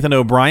now with Nathan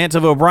O'Brien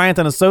of O'Brien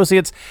and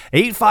Associates.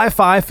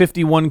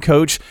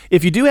 855-51-COACH.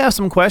 If you do have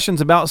some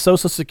questions about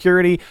Social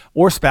Security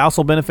or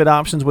spousal benefit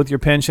options with your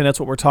pension, that's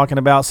what we're talking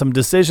about. Some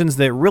decisions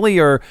that really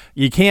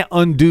you can't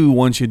undo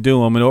once you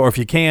do them, or if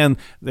you can,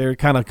 they're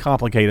kind of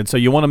complicated. So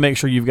you want to make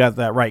sure you've got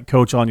that right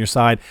coach on your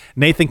side.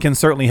 Nathan can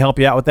certainly help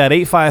you out with that.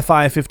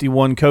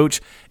 855-51-COACH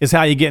is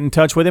how you get in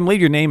touch with him. Leave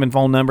your name and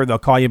phone number. They'll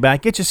call you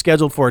back, get you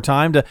scheduled for a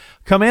time to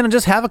come in and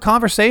just have a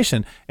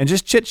conversation and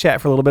just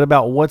chit-chat for a little bit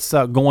about what's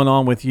going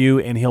on with you,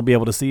 and he'll be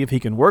able to see if he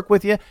can work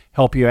with you,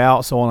 help you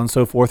out, so on and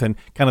so forth, and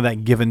kind of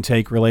that give and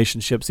take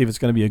relationship, see if it's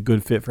going to be a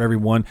good fit for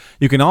everyone.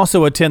 You can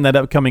also attend that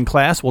upcoming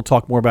class. We'll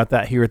talk more about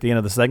that here at the end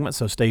of the segment,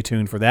 so stay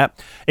tuned for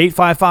that.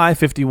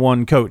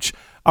 855-51-COACH.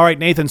 All right,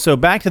 Nathan, so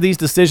back to these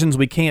decisions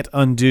we can't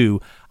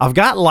undo. I've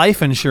got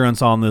life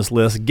insurance on this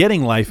list,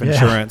 getting life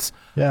insurance.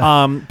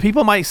 Yeah.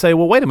 People might say,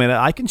 well, wait a minute,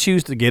 I can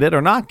choose to get it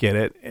or not get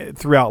it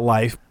throughout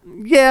life.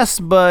 Yes,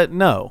 but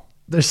no.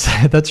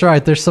 That's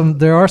right.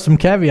 There are some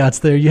caveats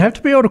there. You have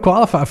to be able to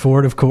qualify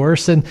for it, of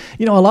course. And,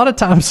 a lot of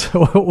times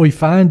what we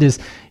find is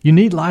you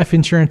need life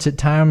insurance at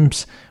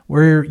times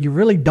where you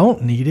really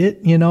don't need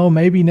it,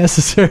 maybe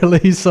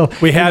necessarily. So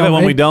we have it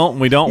when we don't.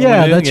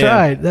 Yeah, that's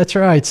right. That's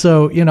right.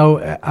 So,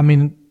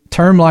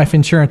 term life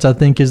insurance, I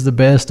think, is the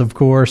best, of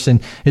course, and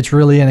it's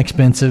really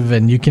inexpensive,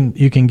 and you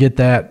can get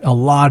that, a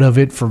lot of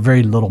it, for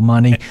very little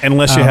money.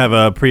 Unless you have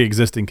a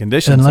pre-existing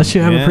condition. Unless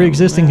you have a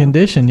pre-existing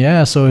condition,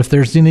 yeah. So if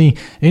there's any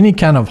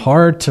kind of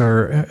heart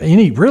or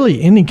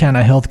any kind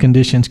of health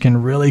conditions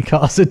can really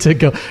cause it to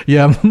go.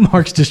 Yeah,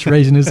 Mark's just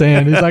raising his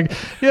hand. He's like,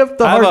 yep,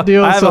 the heart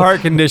deal. I have a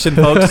heart condition,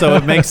 folks, so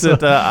it makes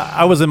it,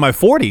 I was in my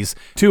 40s,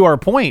 to our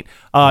point.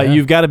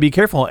 You've got to be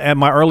careful. At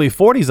my early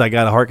 40s, I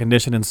got a heart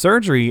condition and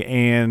surgery,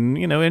 and,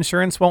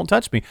 insurance won't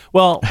touch me.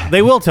 Well,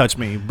 they will touch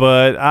me,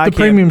 but the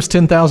premium's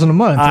 $10,000 a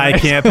month. Right? I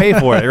can't pay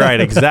for it. Right,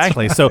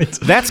 exactly. That's right.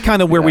 So that's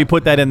kind of where we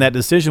put that in that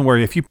decision, where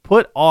if you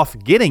put off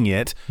getting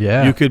it,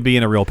 you could be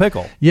in a real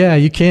pickle. Yeah,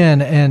 you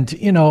can. And,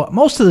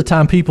 most of the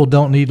time people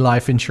don't need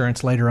life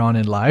insurance later on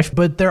in life,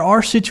 but there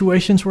are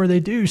situations where they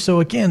do.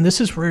 So again,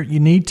 this is where you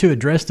need to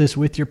address this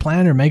with your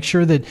planner. Make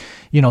sure that,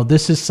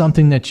 this is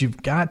something that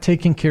you've got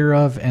taken care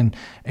of, and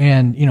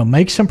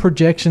make some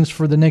projections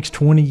for the next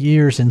 20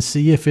 years and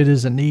see if it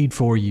is a need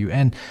for you.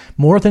 And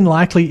more than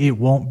likely it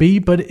won't be,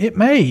 but it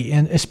may.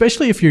 And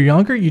especially if you're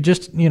younger, you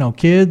just,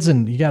 kids,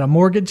 and you got a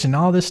mortgage and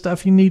all this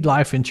stuff, you need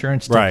life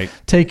insurance to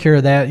take care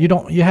of that.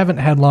 You haven't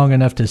had long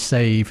enough to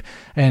save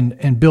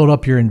and build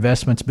up your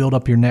investments, build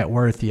up your net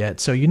worth yet.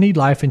 So you need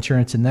life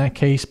insurance in that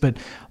case. But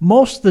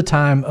most of the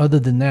time, other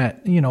than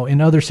that, in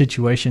other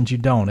situations, you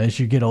don't. As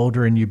you get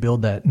older and you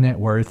build that net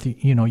worth,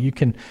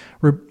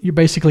 you're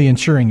basically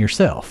insuring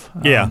yourself.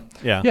 Yeah.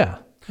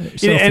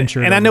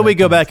 self-insured. And I know we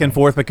go back and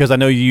forth because I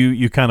know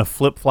you kind of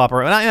flip-flop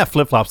around.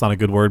 Flip-flop's not a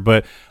good word,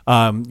 but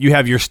you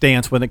have your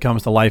stance when it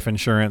comes to life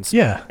insurance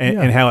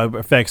and how it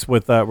affects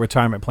with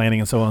retirement planning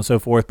and so on and so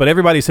forth. But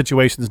everybody's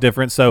situation is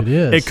different. So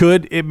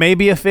it may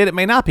be a fit, it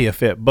may not be a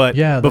fit. But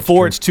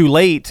before it's too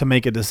late to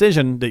make a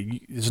decision that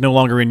is no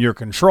longer in your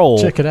control.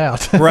 Check it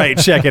out. Right,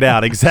 check it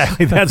out.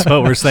 Exactly. That's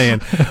what we're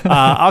saying.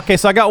 Okay,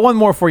 so I got one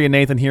more for you,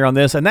 Nathan, here on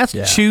this, and that's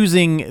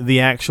choosing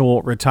the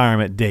actual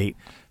retirement date.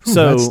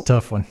 So that's a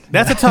tough one.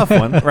 That's a tough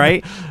one,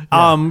 right?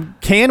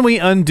 Can we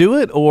undo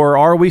it, or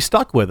are we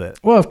stuck with it?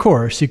 Well, of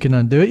course you can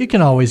undo it. You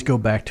can always go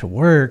back to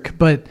work,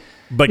 but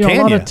can you?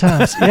 A lot of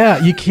times,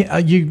 you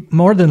can. You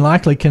more than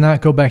likely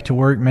cannot go back to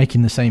work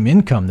making the same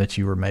income that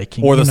you were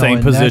making, or the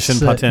same position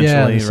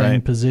potentially, the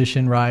same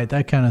position, right?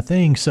 That kind of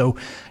thing. So,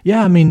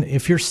 I mean,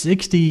 if you're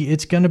 60,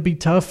 it's going to be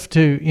tough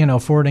to,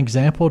 for an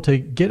example, to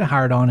get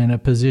hired on in a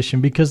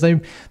position because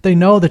they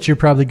know that you're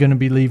probably going to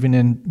be leaving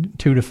in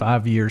 2 to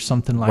 5 years,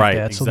 something like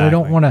that. So they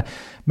don't want to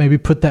maybe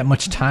put that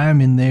much time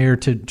in there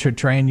to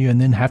train you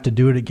and then have to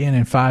do it again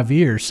in 5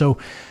 years. So.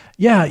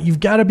 Yeah, you've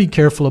got to be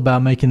careful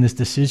about making this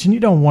decision. You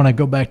don't want to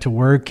go back to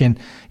work. And,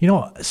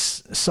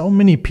 so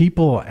many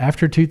people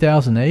after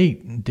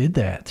 2008 did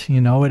that.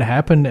 It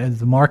happened as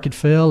the market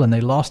fell and they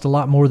lost a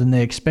lot more than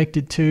they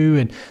expected to.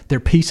 And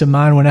their peace of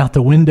mind went out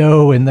the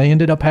window and they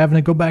ended up having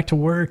to go back to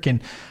work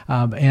and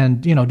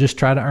just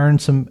try to earn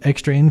some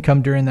extra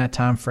income during that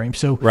time frame.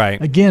 So,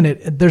 again,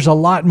 there's a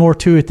lot more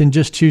to it than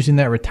just choosing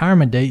that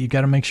retirement date. You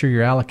got to make sure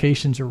your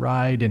allocations are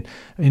right and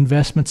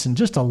investments and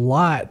just a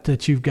lot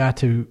that you've got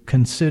to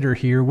consider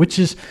here, which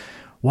is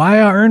why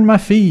I earn my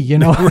fee,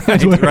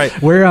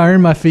 where I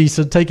earn my fee.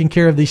 So taking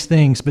care of these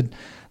things, but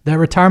that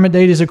retirement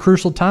date is a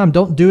crucial time.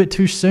 Don't do it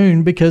too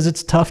soon because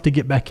it's tough to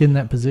get back in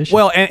that position.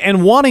 Well,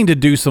 and wanting to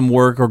do some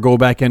work or go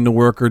back into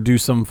work or do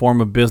some form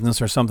of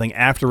business or something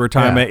after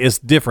retirement is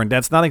different.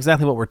 That's not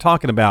exactly what we're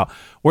talking about.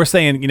 We're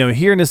saying,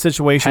 here in a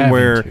situation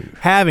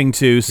having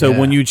to. So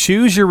when you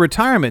choose your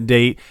retirement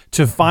date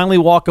to finally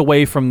walk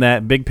away from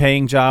that big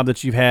paying job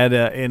that you've had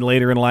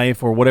later in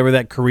life or whatever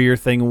that career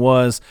thing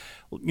was,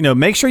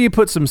 make sure you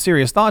put some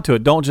serious thought to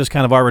it. Don't just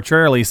kind of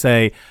arbitrarily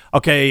say,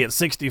 okay, at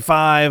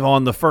 65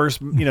 on the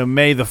first,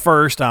 May the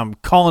 1st, I'm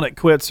calling it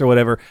quits or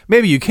whatever.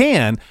 Maybe you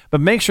can,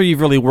 but make sure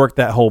you've really worked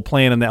that whole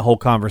plan and that whole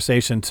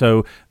conversation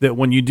so that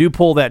when you do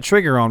pull that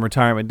trigger on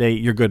retirement date,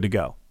 you're good to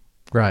go.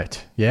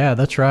 Right. Yeah,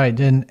 that's right.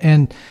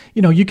 And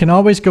you can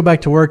always go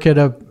back to work at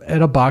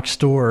a box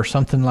store or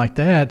something like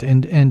that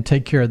and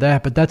take care of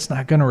that, but that's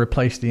not going to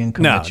replace the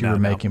income that you were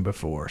making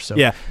before. So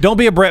don't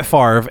be a Brett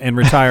Favre and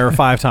retire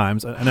 5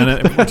 times and then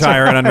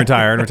retire and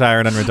unretire and retire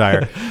and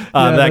unretire.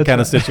 That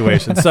kind of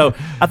situation. So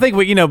I think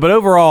but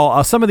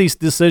overall, some of these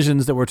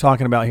decisions that we're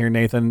talking about here,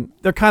 Nathan,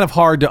 they're kind of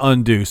hard to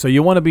undo. So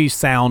you want to be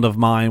sound of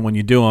mind when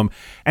you do them.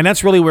 And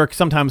that's really where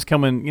sometimes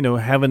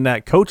having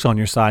that coach on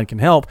your side can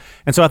help.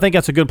 And so I think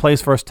that's a good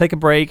place for us to take a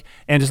break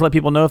and just let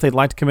people know if they'd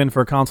like to come in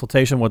for a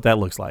consultation, what that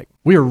looks like.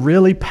 We are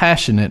really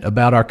passionate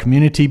about our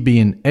community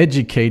being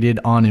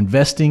educated on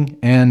investing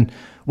and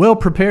well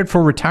prepared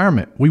for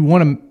retirement. We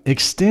want to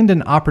extend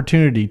an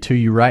opportunity to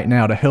you right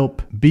now to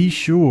help be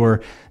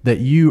sure that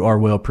you are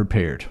well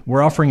prepared.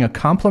 We're offering a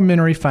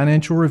complimentary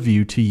financial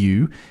review to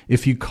you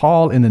if you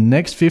call in the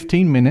next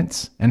 15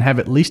 minutes and have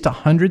at least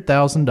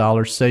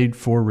 $100,000 saved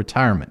for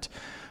retirement.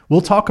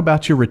 We'll talk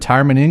about your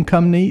retirement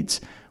income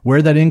needs,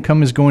 where that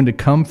income is going to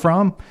come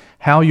from,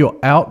 how you'll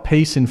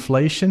outpace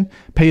inflation,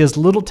 pay as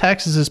little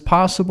taxes as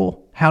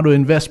possible, how to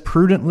invest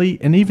prudently,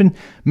 and even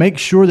make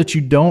sure that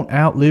you don't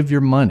outlive your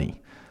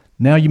money.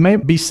 Now, you may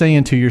be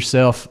saying to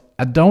yourself,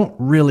 I don't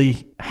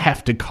really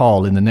have to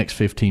call in the next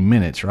 15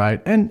 minutes,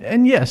 right?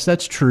 And yes,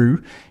 that's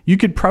true. You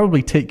could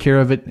probably take care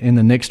of it in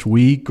the next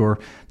week or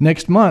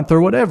next month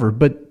or whatever.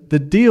 But the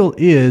deal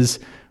is,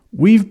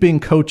 we've been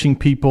coaching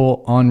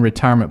people on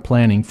retirement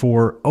planning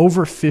for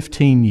over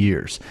 15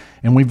 years,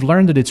 and we've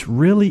learned that it's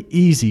really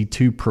easy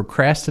to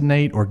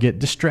procrastinate or get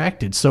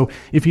distracted. So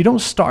if you don't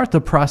start the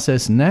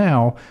process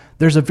now,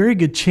 there's a very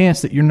good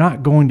chance that you're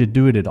not going to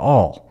do it at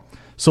all.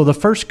 So the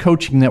first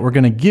coaching that we're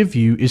going to give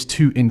you is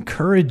to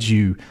encourage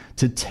you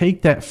to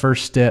take that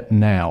first step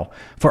now.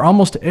 For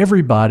almost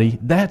everybody,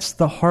 that's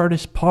the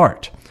hardest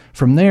part.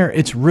 From there,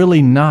 it's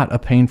really not a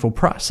painful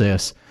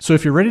process. So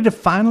if you're ready to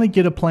finally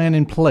get a plan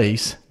in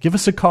place, give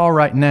us a call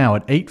right now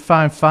at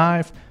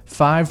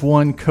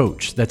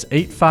 855-51-COACH. That's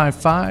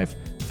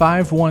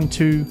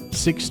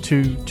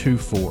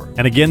 855-512-6224.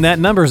 And again, that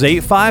number is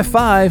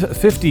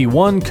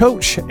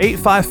 855-51-COACH.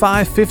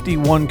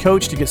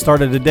 855-51-COACH to get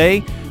started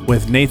today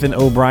with Nathan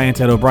O'Brien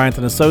at O'Brien &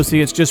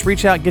 Associates. Just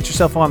reach out, get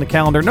yourself on the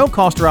calendar. No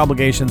cost or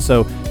obligation,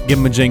 so give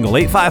them a jingle.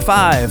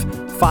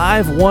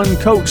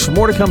 855-51-COACH.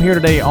 More to come here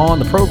today on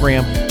the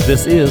program.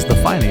 This is The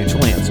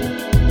Financial Answer.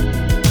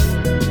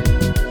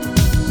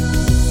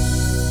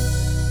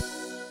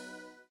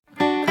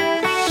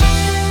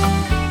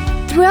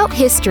 Throughout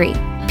history,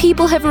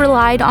 People have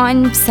relied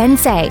on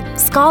sensei,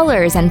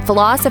 scholars, and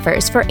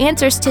philosophers for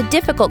answers to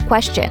difficult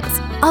questions.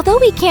 Although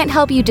we can't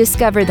help you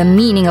discover the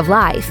meaning of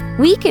life,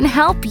 we can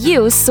help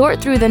you sort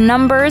through the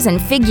numbers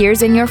and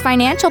figures in your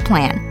financial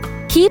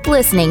plan. Keep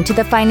listening to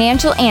The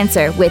Financial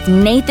Answer with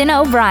Nathan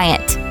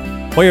O'Brien.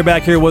 Well, you're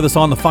back here with us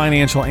on The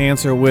Financial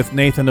Answer with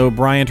Nathan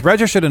O'Brien,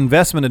 registered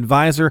investment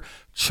advisor,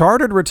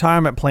 chartered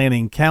retirement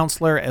planning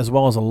counselor, as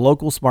well as a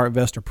local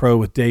SmartVestor Pro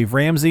with Dave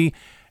Ramsey,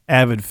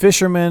 avid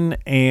fisherman,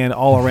 and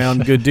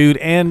all-around good dude,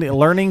 and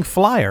learning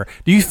flyer.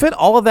 Do you fit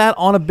all of that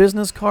on a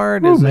business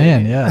card? Oh,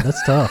 man, yeah,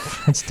 that's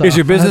tough. That's tough. Is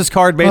your business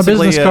card basically...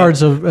 My business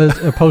card's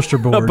a poster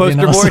board. A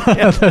poster board? So,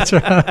 that's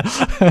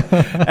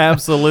right.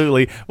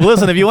 Absolutely. Well,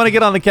 listen, if you want to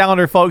get on the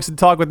calendar, folks, and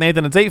talk with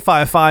Nathan, it's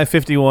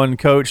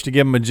 855-51-COACH to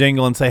give him a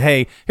jingle and say,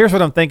 hey, here's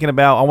what I'm thinking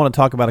about. I want to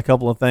talk about a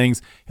couple of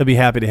things. He'll be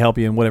happy to help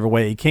you in whatever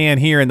way he can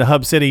here in the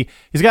Hub City.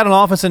 He's got an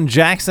office in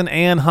Jackson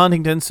and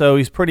Huntington, so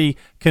he's pretty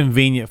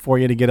convenient for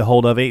you to get a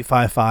hold of.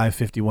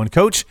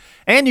 855-51-COACH.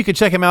 And you can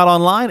check him out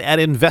online at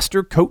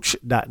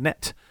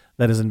investorcoach.net.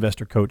 That is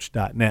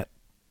investorcoach.net.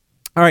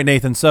 All right,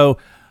 Nathan. So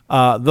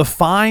the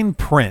fine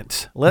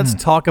print. Let's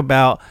talk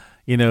about,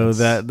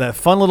 that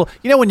fun little,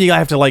 when you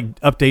have to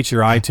update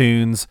your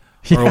iTunes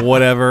or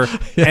whatever,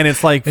 and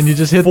it's like, and you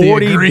just hit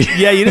 40, the agree.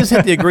 Yeah, you just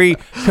hit the agree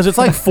because it's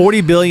like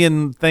 40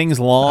 billion things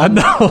long. I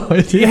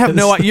know. You have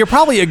no. You're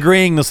probably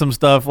agreeing to some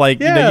stuff you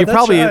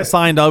probably right.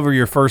 signed over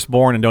your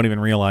firstborn and don't even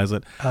realize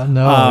it. I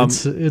know.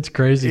 It's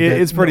crazy.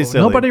 It's pretty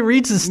silly. Nobody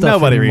reads this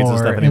stuff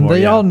anymore, and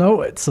they all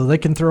know it, so they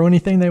can throw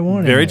anything they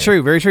want. Very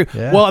true. Very true.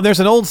 Yeah. Well, there's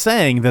an old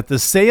saying that the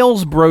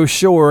sales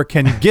brochure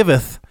can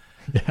giveth.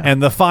 Yeah.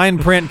 And the fine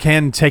print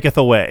can taketh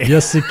away.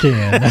 Yes, it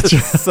can. That's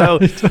right. So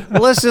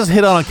let's just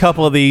hit on a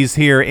couple of these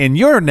here in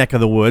your neck of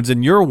the woods,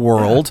 in your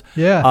world.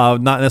 Yeah.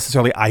 Not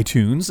necessarily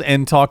iTunes,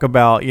 and talk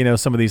about,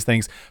 some of these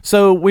things.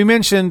 So we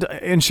mentioned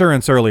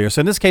insurance earlier. So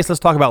in this case, let's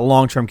talk about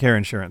long-term care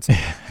insurance.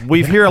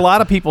 We hear a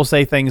lot of people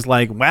say things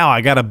like, wow, I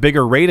got a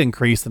bigger rate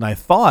increase than I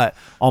thought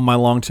on my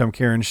long-term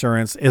care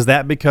insurance. Is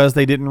that because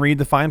they didn't read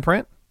the fine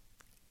print?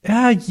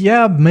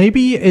 Yeah,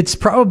 maybe it's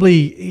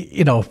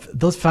probably,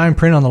 those fine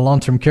print on the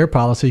long-term care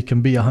policy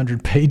can be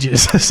 100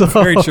 pages. So,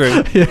 very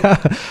true. Yeah.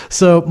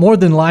 So more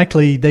than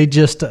likely, they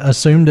just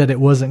assumed that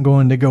it wasn't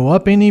going to go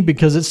up any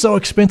because it's so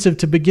expensive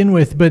to begin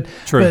with. But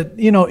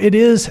it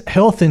is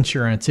health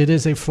insurance. It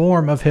is a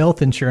form of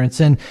health insurance.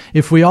 And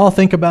if we all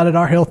think about it,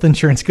 our health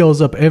insurance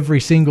goes up every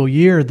single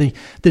year. The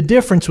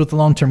difference with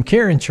long-term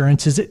care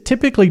insurance is it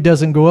typically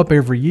doesn't go up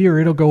every year.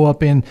 It'll go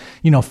up in,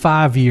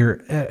 5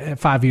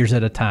 years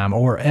at a time,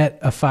 or at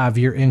a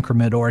 5-year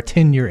increment or a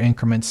 10-year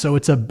increment. So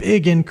it's a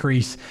big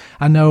increase.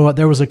 I know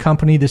there was a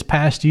company this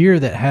past year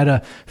that had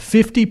a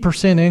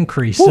 50%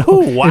 increase. So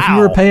wow. If you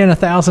were paying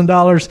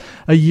 $1,000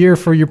 a year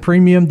for your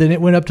premium, then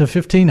it went up to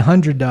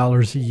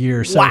 $1,500 a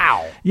year. So,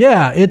 wow.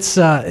 Yeah,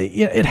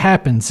 it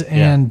happens.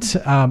 And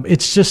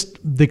it's just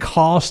the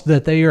cost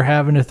that they are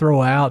having to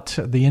throw out,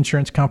 the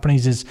insurance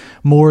companies, is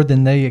more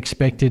than they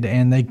expected,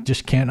 and they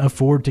just can't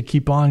afford to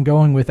keep on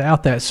going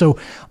without that. So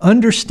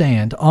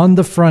understand on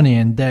the front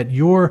end that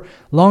your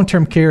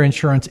long-term care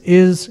insurance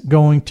is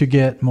going to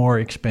get more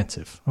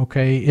expensive.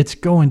 Okay, it's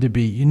going to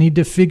be. You need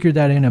to figure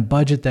that in and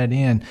budget that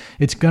in.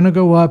 It's going to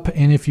go up,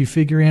 and if you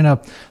figure in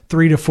a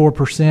 3 to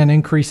 4%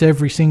 increase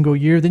every single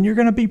year, then you're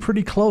going to be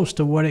pretty close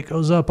to what it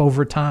goes up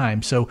over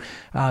time. So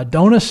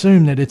don't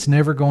assume that it's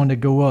never going to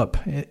go up.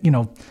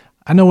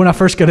 I know when I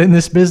first got in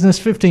this business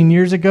 15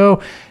 years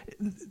ago,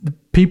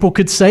 people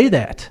could say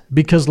that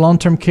because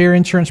long-term care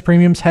insurance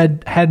premiums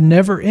had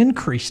never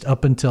increased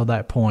up until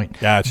that point.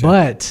 Gotcha.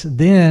 But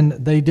then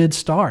they did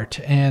start,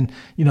 and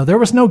there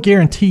was no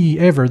guarantee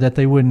ever that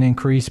they wouldn't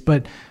increase,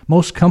 but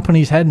most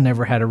companies had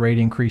never had a rate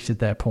increase at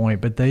that point,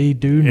 but they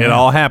do now. It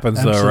all happens.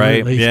 Absolutely. Though,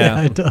 right?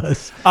 Yeah, it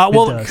does.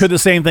 Could the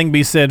same thing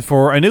be said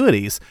for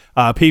annuities?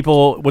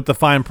 People with the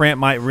fine print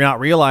might not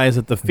realize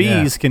that the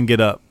fees can get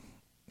up.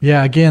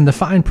 Yeah, again, the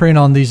fine print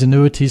on these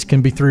annuities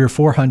can be 300 or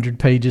 400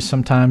 pages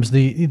sometimes.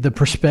 The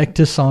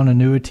prospectus on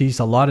annuities,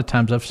 a lot of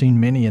times I've seen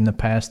many in the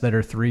past that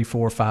are 300,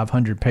 400,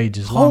 500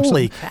 pages long.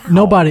 Holy cow.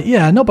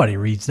 Nobody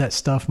reads that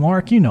stuff,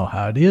 Mark. You know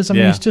how it is. I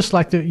mean, it's just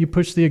like you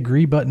push the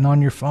agree button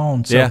on your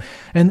phone. So,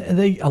 and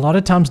they a lot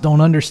of times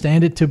don't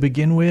understand it to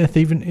begin with,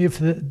 even if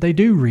they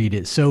do read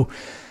it. So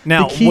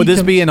now, would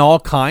this be in all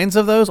kinds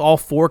of those, all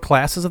 4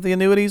 classes of the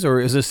annuities, or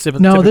is this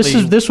typically? No,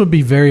 this would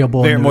be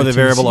variable. More than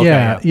variable.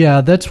 Okay,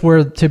 yeah, that's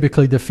where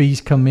typically the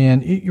fees come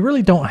in. You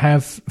really don't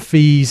have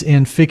fees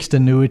in fixed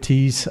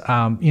annuities,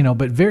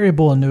 but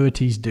variable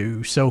annuities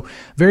do. So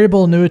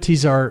variable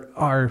annuities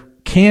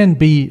can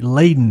be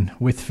laden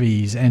with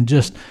fees, and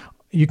just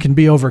you can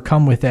be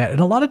overcome with that. And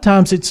a lot of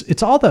times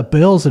it's all the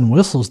bells and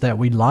whistles that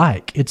we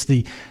like. It's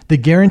the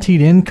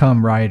guaranteed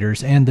income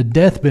riders and the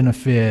death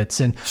benefits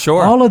and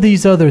all of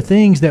these other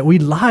things that we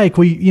like.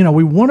 We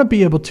want to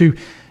be able to,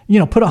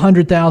 put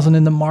 100,000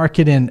 in the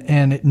market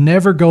and it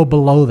never go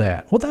below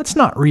that. Well, that's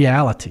not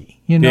reality.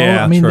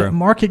 The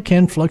market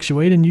can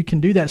fluctuate and you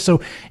can do that. So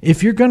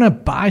if you're going to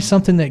buy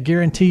something that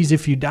guarantees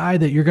if you die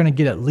that you're going to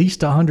get at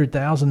least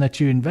 100,000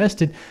 that you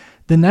invested,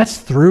 then that's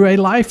through a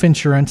life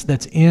insurance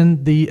that's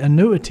in the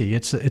annuity.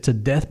 It's a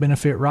death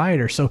benefit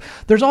rider. So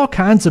there's all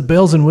kinds of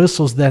bells and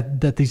whistles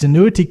that these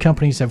annuity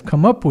companies have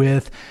come up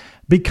with,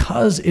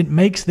 because it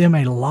makes them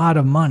a lot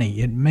of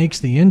money. It makes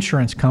the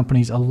insurance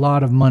companies a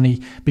lot of money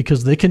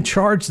because they can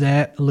charge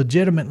that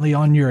legitimately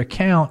on your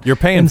account. You're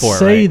paying for it,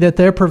 say right? that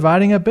they're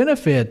providing a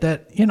benefit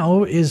that,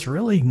 is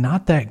really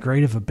not that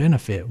great of a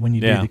benefit when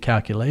you do the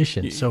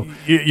calculation. So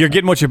you're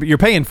getting what you're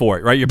paying for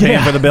it, right? You're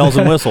paying for the bells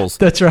and whistles.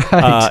 That's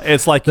right.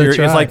 It's like it's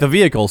like the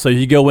vehicle. So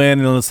you go in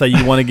and let's say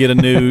you want to get a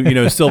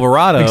new,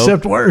 Silverado.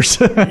 Except worse.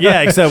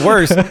 Yeah, except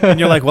worse.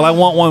 And you're like, well, I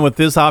want one with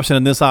this option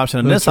and this option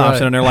and this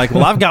option. And they're like,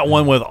 well, I've got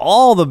one with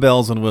all the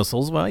bells and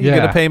whistles. Well, you're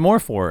going to pay more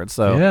for it.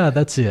 So yeah,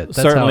 that's it.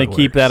 That's certainly how it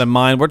keep works. that in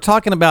mind. We're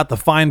talking about the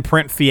fine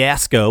print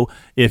fiasco,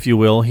 if you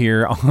will,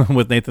 here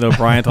with Nathan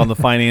O'Brien on the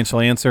Financial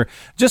Answer.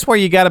 Just where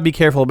you got to be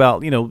careful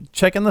about,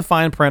 checking the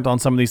fine print on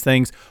some of these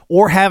things,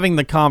 or having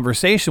the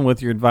conversation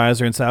with your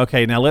advisor and say,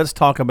 okay, now let's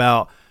talk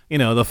about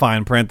the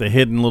fine print, the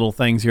hidden little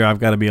things here I've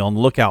got to be on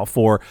the lookout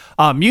for.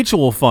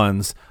 Mutual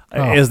funds.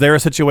 Is there a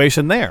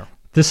situation there?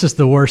 This is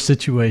the worst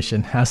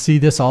situation. I see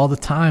this all the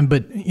time,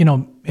 but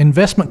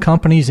investment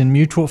companies and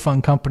mutual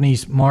fund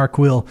companies, Mark,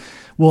 will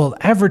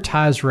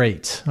advertise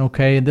rates.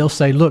 Okay, and they'll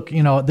say, look,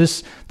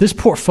 this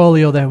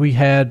portfolio that we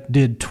had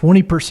did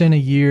 20% a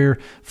year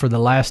for the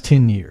last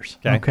 10 years.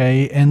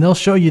 Okay, and they'll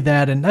show you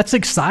that, and that's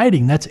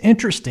exciting, that's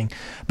interesting.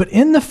 But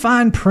in the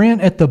fine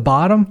print at the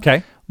bottom,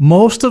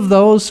 most of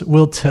those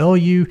will tell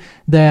you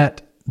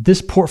that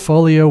this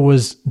portfolio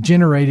was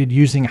generated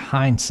using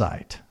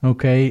hindsight,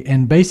 okay?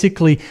 And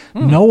basically,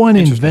 no one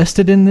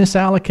invested in this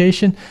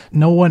allocation.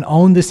 No one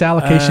owned this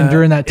allocation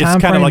during that time frame.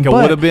 It's kind of like it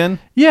would have been?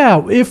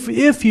 Yeah,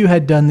 if you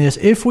had done this,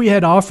 if we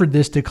had offered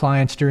this to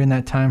clients during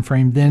that time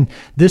frame, then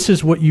this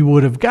is what you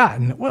would have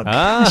gotten. Well,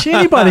 gosh,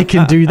 anybody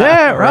can do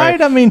that, right?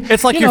 I mean,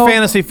 it's like your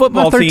fantasy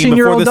football team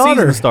before the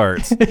season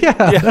starts.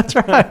 yeah, that's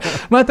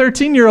right. My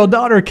 13-year-old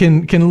daughter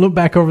can look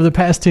back over the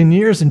past 10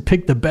 years and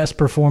pick the best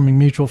performing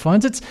mutual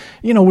funds. It's,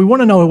 we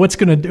want to know what's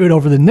going to do it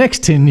over the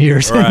next 10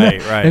 years.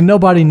 Right. And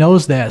nobody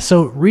knows that.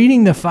 So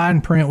reading the fine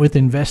print with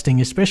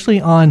investing,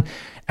 especially on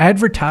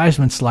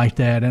advertisements like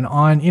that, and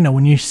on,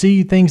 when you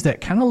see things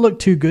that kind of look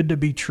too good to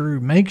be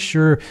true, make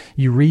sure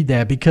you read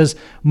that, because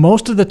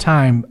most of the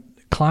time,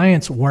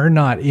 clients were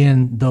not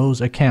in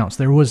those accounts.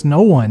 There was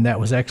no one that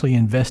was actually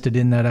invested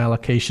in that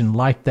allocation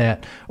like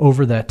that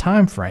over that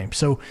time frame.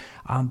 So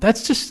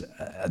that's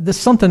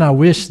something I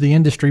wish the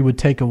industry would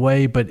take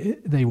away, but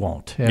they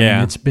won't. I mean,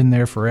 it's been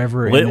there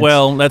forever.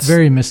 And that's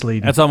very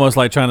misleading. That's almost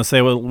like trying to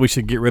say, well, we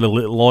should get rid of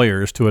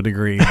lawyers to a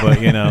degree. But,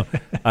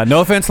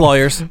 no offense,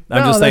 lawyers.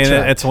 I'm just saying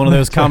that it's one of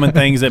those common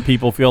things that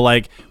people feel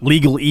like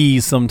legal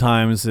ease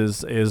sometimes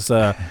is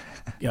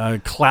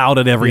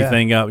clouded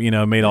everything up,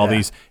 made all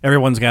these,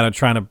 everyone's got to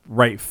try to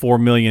write 4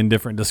 million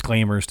different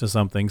disclaimers to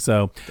something.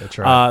 So that's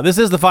right. This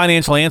is the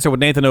Financial Answer with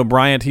Nathan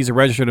O'Brien. He's a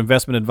registered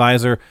investment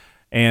advisor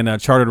and a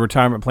chartered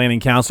retirement planning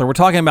counselor. We're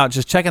talking about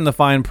just checking the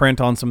fine print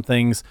on some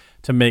things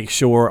to make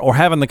sure, or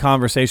having the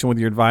conversation with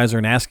your advisor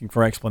and asking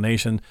for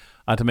explanation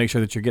to make sure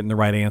that you're getting the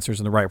right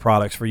answers and the right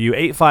products for you.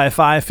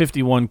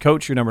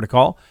 855-51-COACH, your number to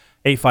call.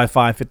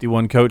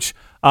 855-51-COACH.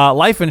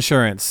 Life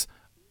insurance.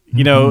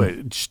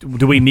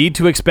 Do we need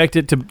to expect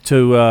it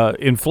to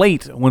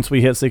inflate once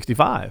we hit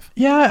 65?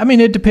 Yeah, I mean,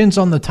 it depends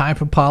on the type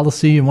of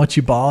policy and what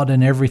you bought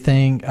and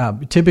everything.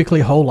 Typically,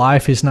 whole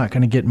life is not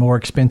going to get more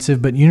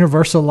expensive, but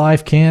universal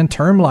life can,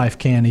 term life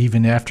can,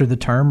 even after the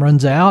term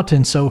runs out.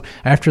 And so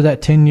after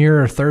that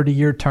 10-year or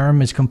 30-year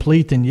term is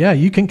complete, then yeah,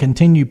 you can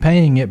continue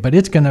paying it, but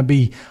it's going to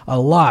be a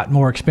lot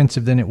more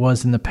expensive than it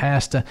was in the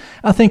past.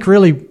 I think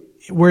really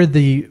where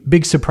the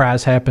big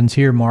surprise happens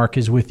here, Mark,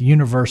 is with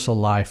universal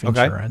life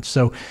insurance.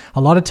 So a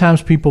lot of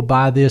times people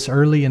buy this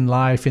early in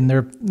life, in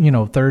their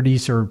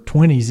 30s or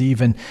 20s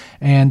even,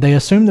 and they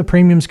assume the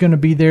premium's going to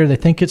be there. They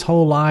think it's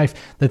whole life.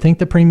 They think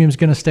the premium's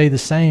going to stay the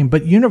same.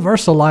 But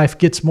universal life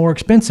gets more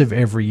expensive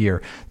every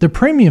year. The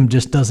premium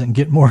just doesn't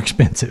get more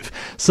expensive.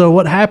 So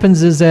what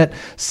happens is at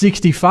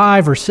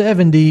 65 or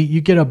 70,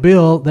 you get a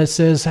bill that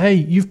says, hey,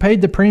 you've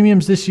paid the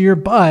premiums this year,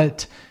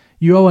 but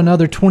you owe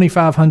another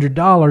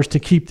 $2,500 to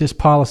keep this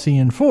policy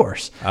in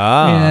force.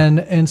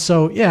 And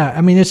so, yeah,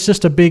 I mean, it's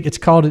just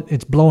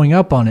it's blowing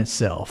up on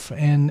itself.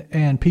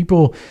 And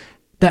people,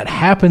 that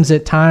happens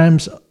at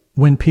times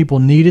when people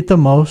need it the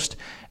most.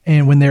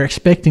 And when they're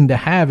expecting to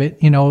have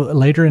it,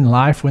 later in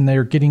life, when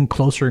they're getting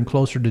closer and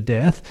closer to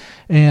death,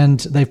 and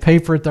they've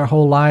paid for it their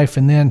whole life,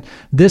 and then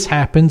this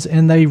happens,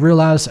 and they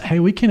realize, hey,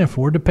 we can't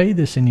afford to pay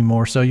this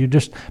anymore. So you're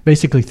just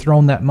basically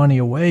throwing that money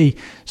away.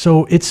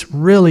 So it's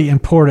really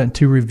important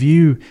to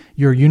review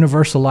your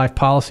universal life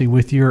policy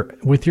with your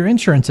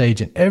insurance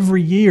agent.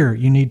 Every year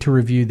you need to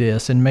review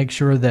this and make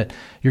sure that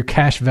your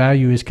cash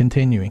value is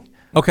continuing.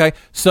 Okay,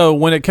 so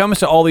when it comes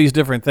to all these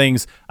different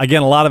things,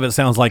 again, a lot of it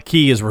sounds like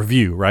key is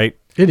review, right?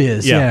 It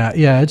is, yeah.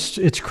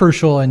 It's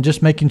crucial, and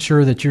just making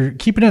sure that you're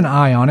keeping an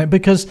eye on it,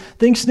 because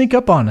things sneak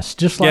up on us,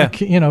 just like,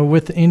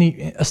 with any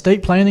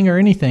estate planning or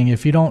anything.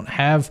 If you don't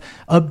have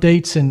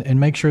updates and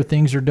make sure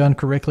things are done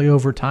correctly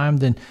over time,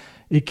 then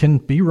it can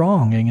be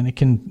wrong and it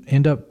can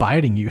end up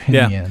biting you in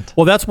the end.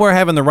 Well, that's where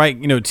having the right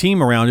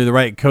team around you, the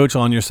right coach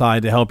on your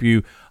side to help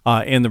you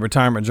in the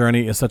retirement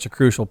journey is such a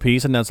crucial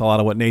piece, and that's a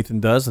lot of what Nathan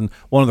does. And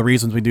one of the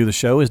reasons we do the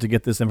show is to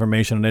get this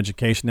information and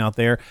education out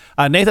there.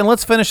 Nathan,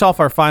 let's finish off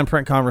our fine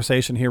print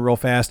conversation here real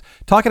fast,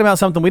 talking about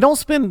something we don't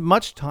spend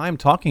much time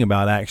talking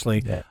about.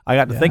 Actually, I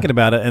got to thinking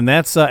about it, and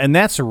that's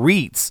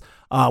REITs.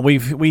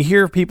 We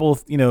hear people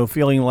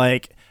feeling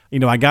like,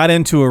 I got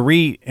into a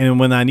REIT, and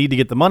when I need to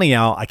get the money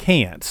out, I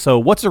can't. So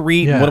what's a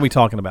REIT, and what are we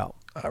talking about?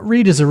 A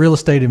REIT is a real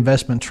estate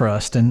investment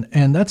trust,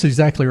 and that's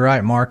exactly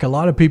right, Mark. A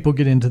lot of people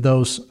get into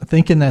those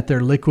thinking that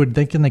they're liquid,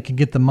 thinking they can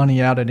get the money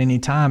out at any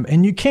time,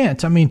 and you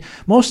can't. I mean,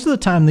 most of the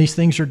time these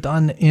things are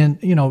done in,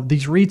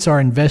 these REITs are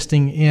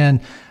investing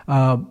in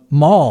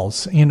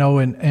malls,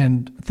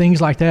 and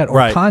things like that, or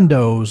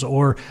condos,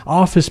 or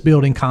office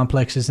building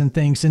complexes and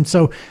things. And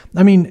so,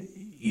 I mean,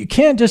 you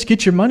can't just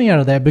get your money out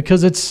of that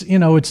because it's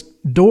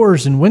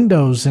doors and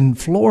windows and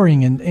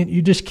flooring, and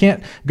you just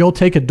can't go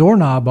take a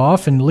doorknob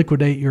off and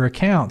liquidate your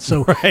account.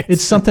 So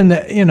it's something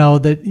that,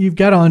 that you've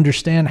got to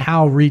understand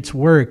how REITs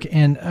work.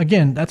 And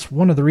again, that's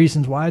one of the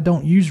reasons why I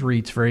don't use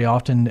REITs very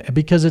often,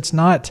 because it's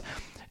not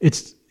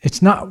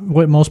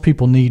what most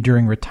people need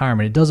during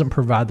retirement. It doesn't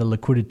provide the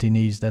liquidity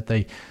needs that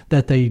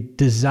they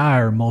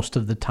desire most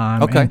of the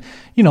time. Okay. And,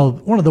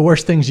 one of the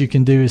worst things you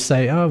can do is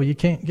say, "Oh, you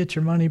can't get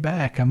your money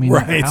back." I mean,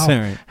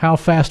 how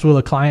fast will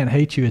a client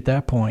hate you at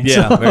that point?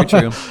 Yeah, very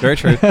true. Very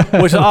true.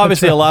 Which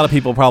obviously a lot of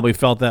people probably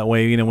felt that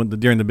way,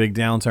 during the big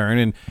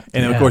downturn,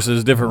 and of course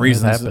there's different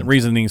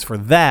reasonings for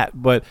that.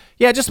 But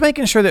yeah, just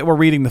making sure that we're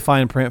reading the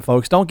fine print,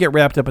 folks. Don't get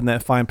wrapped up in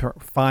that fine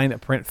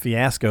print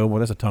fiasco. Well,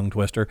 that's a tongue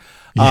twister.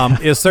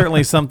 Is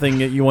certainly something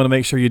that you want to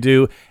make sure you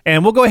do.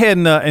 And we'll go ahead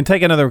and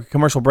take another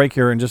commercial break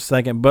here in just a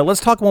second. But let's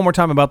talk one more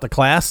time about the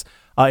class.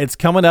 It's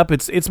coming up.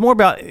 It's more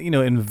about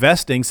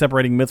investing,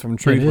 separating myth from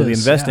truth with the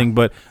investing.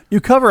 But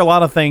you cover a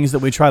lot of things that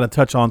we try to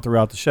touch on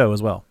throughout the show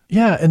as well.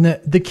 Yeah, and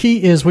the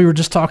key is, we were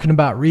just talking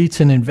about REITs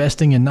and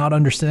investing and not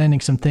understanding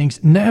some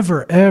things.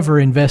 Never, ever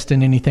invest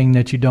in anything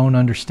that you don't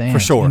understand. For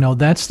sure.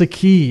 That's the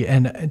key.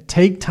 And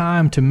take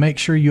time to make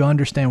sure you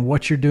understand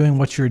what you're doing,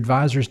 what your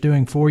advisor's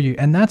doing for you.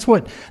 And that's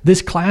what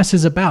this class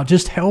is about,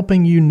 just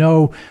helping you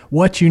know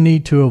what you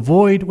need to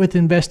avoid with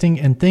investing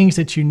and things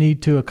that you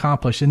need to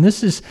accomplish. And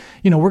this is,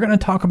 we're going to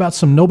talk about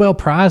some Nobel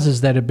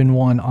Prizes that have been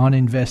won on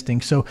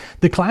investing. So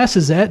the class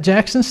is at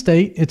Jackson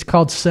State. It's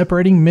called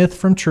Separating Myth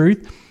from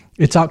Truth.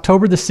 It's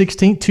October the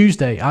 16th,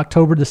 Tuesday,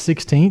 October the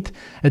 16th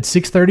at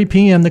 6:30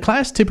 p.m. The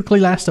class typically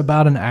lasts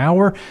about an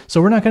hour, so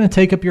we're not going to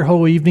take up your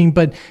whole evening,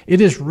 but it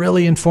is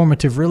really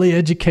informative, really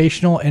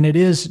educational, and it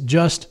is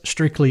just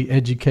strictly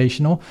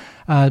educational.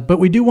 But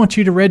we do want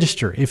you to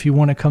register if you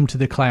want to come to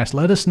the class.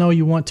 Let us know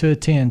you want to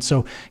attend.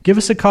 So give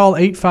us a call,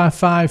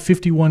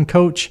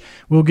 855-51-COACH.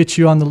 We'll get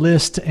you on the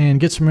list and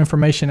get some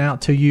information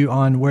out to you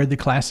on where the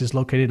class is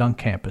located on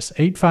campus.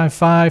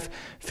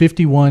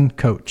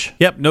 855-51-COACH.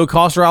 Yep, no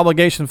cost or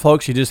obligation,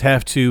 folks. You just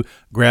have to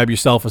grab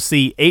yourself a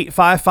seat.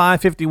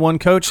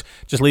 855-51-COACH.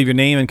 Just leave your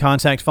name and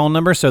contact phone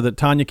number so that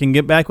Tanya can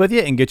get back with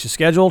you and get you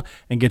scheduled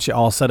and get you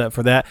all set up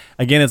for that.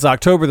 Again, it's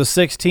October the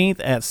 16th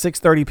at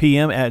 6:30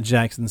 p.m. at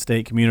Jackson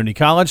State Community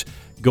College.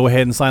 Go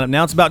ahead and sign up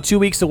now. It's about 2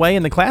 weeks away,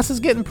 and the class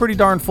is getting pretty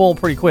darn full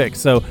pretty quick.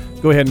 So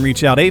go ahead and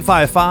reach out,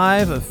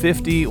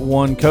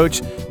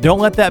 855-51-COACH. Don't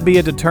let that be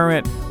a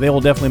deterrent. They will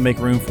definitely make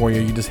room for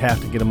you. You just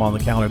have to get them on the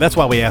calendar. That's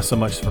why we ask so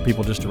much for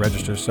people just to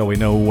register so we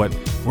know what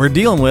we're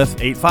dealing with.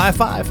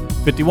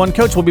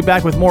 855-51-COACH. We'll be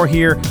back with more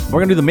here. We're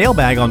going to do the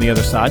mailbag on the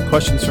other side.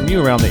 Questions from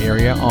you around the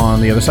area on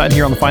the other side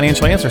here on The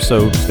Financial Answer.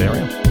 So stay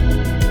around.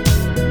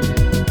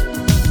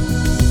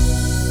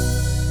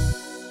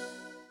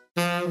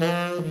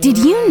 Did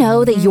you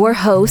know that your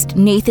host,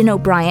 Nathan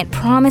O'Brien,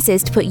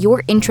 promises to put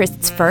your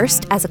interests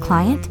first as a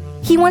client?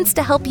 He wants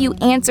to help you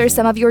answer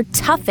some of your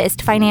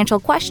toughest financial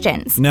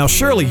questions. Now,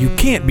 surely you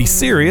can't be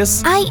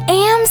serious. I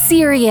am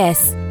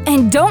serious.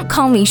 And don't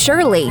call me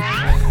Shirley.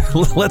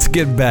 Let's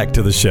get back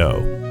to the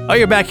show. Oh,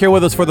 you're back here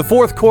with us for the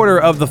fourth quarter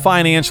of The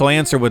Financial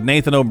Answer with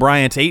Nathan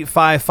O'Brien.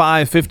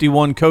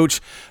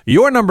 855-51-COACH.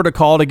 Your number to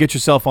call to get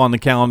yourself on the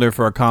calendar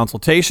for a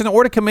consultation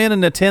or to come in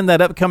and attend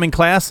that upcoming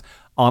class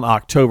on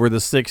October the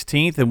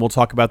 16th, and we'll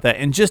talk about that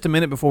in just a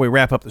minute before we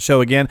wrap up the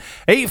show again.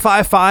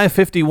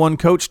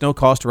 855-51-COACH, no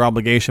cost or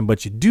obligation,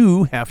 but you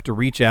do have to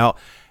reach out.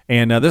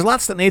 And there's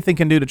lots that Nathan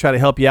can do to try to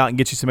help you out and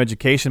get you some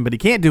education, but he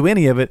can't do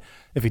any of it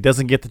if he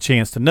doesn't get the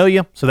chance to know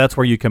you, so that's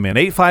where you come in.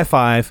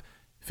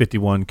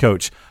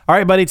 855-51-COACH. All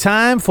right, buddy,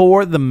 time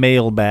for the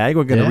mailbag.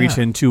 We're going to reach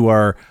into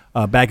our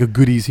bag of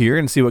goodies here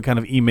and see what kind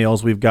of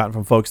emails we've gotten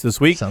from folks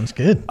this week. Sounds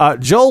good.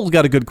 Joel's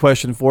got a good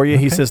question for you.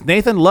 Okay. He says,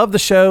 Nathan, love the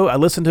show. I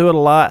listen to it a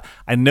lot.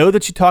 I know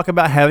that you talk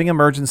about having an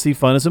emergency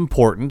fund is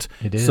important.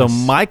 It is. So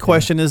my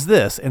question is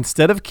this.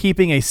 Instead of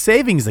keeping a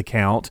savings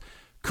account,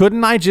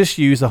 couldn't I just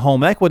use a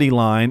home equity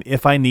line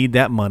if I need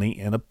that money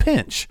in a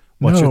pinch?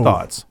 What's your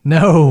thoughts?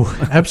 No,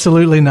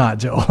 absolutely not,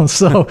 Joel.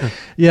 So,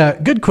 yeah,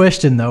 good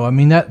question, though. I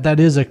mean, that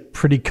is a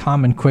pretty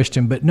common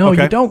question. But no,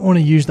 you don't want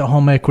to use the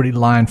home equity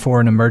line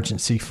for an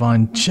emergency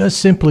fund just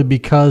simply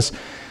because,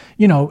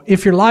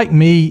 if you're like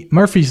me,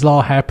 Murphy's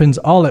Law happens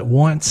all at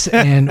once,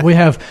 and we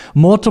have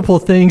multiple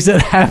things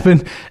that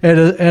happen at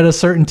a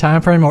certain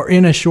time frame or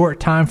in a short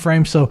time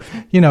frame. So,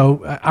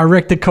 I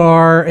wrecked the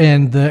car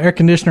and the air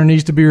conditioner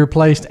needs to be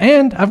replaced,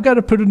 and I've got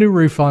to put a new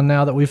roof on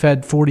now that we've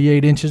had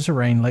 48 inches of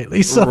rain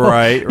lately.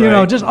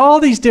 So, just all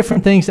these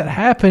different things that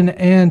happen.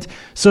 And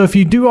so if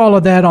you do all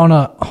of that on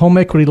a home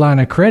equity line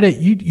of credit,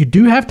 you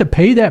do have to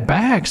pay that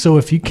back. So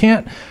if you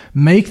can't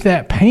make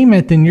that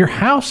payment, then your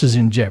house is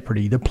in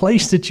jeopardy. The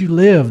place that you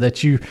live,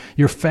 that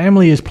your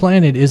family is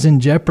planted, is in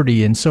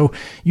jeopardy. And so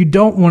you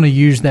don't want to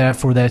use that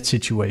for that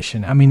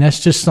situation. I mean, that's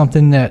just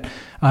something that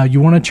you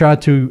want to try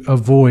to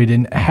avoid,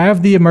 and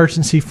have the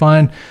emergency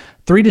fund.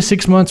 3 to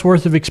 6 months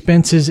worth of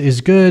expenses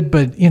is good,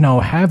 but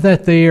have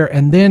that there.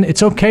 And then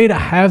it's okay to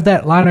have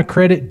that line of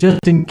credit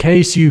just in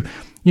case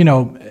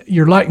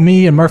you're like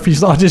me and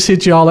Murphy's Law just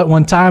hit you all at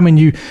one time, and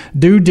you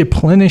do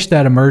deplenish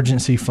that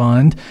emergency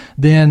fund.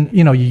 Then,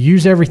 you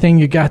use everything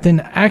you got, then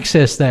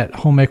access that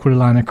home equity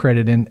line of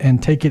credit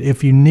and take it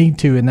if you need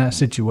to in that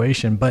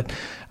situation. But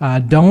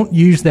don't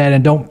use that,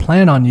 and don't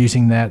plan on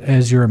using that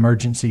as your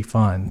emergency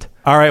fund.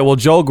 All right. Well,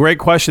 Joel, great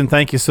question.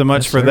 Thank you so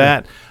much for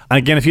that.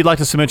 Again, if you'd like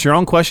to submit your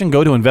own question,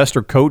 go to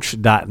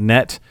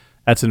investorcoach.net.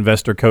 That's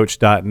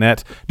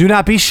investorcoach.net. Do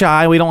not be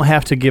shy. We don't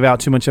have to give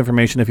out too much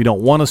information if you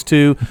don't want us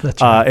to.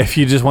 That's right. If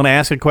you just want to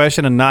ask a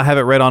question and not have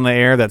it read on the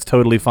air, that's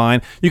totally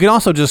fine. You can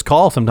also just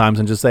call sometimes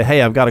and just say,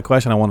 hey, I've got a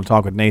question. I want to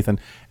talk with Nathan,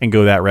 and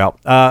go that route.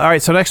 All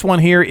right. So next one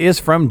here is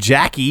from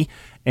Jackie.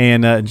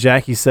 And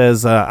Jackie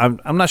says, I'm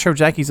not sure if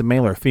Jackie's a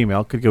male or a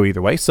female. Could go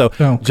either way. So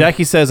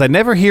Jackie says, I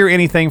never hear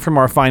anything from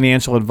our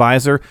financial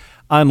advisor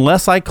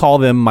unless I call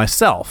them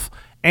myself.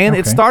 And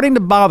it's starting to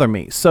bother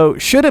me. So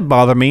should it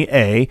bother me,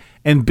 A?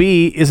 And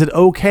B, is it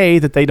okay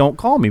that they don't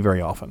call me very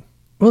often?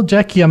 Well,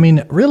 Jackie, I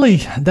mean, really,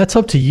 that's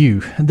up to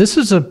you. This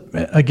is,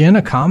 again,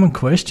 a common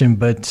question,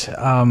 but,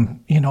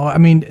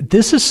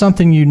 this is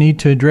something you need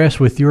to address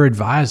with your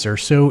advisor.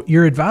 So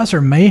your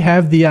advisor may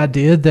have the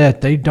idea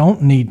that they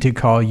don't need to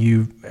call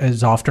you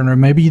as often, or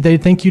maybe they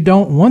think you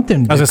don't want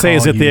them to call you. I was going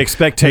to say, is it the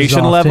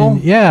expectation level?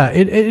 Yeah,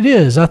 it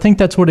is. I think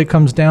that's what it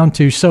comes down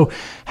to. So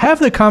have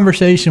the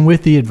conversation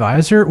with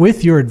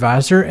your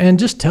advisor, and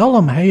just tell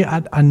them, hey,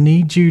 I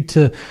need you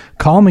to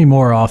call me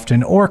more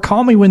often, or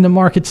call me when the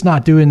market's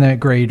not doing that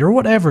great, or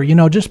whatever.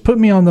 Just put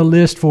me on the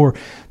list for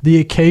the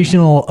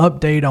occasional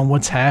update on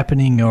what's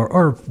happening,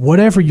 or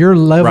whatever your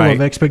level of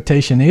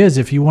expectation is.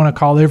 If you want to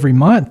call every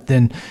month,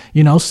 then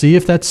see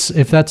if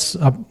that's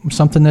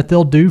something that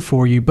they'll do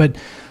for you. But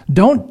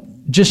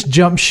don't just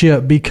jump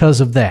ship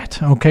because of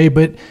that, okay?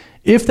 But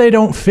if they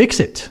don't fix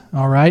it,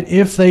 all right,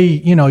 if they,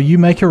 you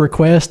make a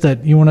request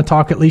that you want to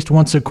talk at least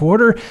once a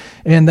quarter,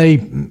 and they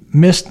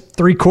missed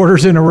 3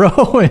 quarters in a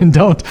row and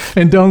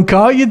don't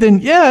call you, then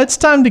yeah, it's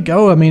time to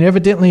go. I mean,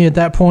 evidently at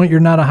that point, you're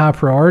not a high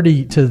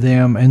priority to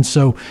them. And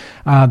so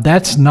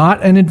that's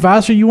not an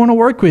advisor you want to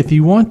work with.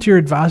 You want your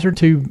advisor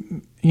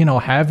to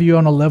have you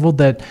on a level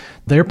that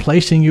they're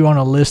placing you on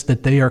a list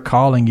that they are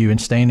calling you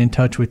and staying in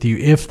touch with you,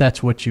 if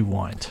that's what you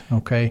want.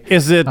 Okay.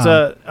 Is it,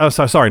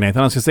 sorry,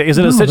 Nathan, I was going to say, is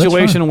it a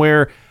situation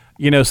where,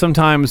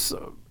 sometimes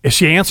if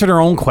she answered her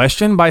own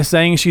question by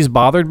saying she's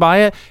bothered by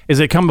it, is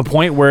it come a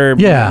point where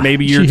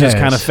maybe you're just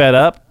kind of fed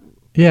up?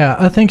 Yeah,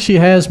 I think she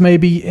has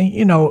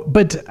maybe,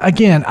 but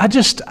again,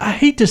 I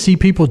hate to see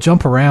people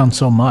jump around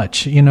so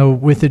much,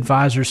 with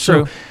advisors.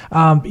 True.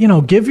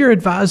 So, give your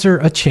advisor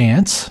a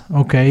chance,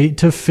 okay,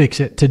 to fix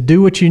it, to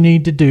do what you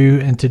need to do,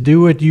 and to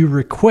do what you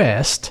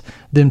request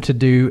them to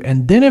do.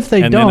 And then if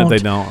they don't,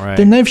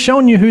 then they've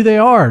shown you who they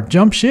are.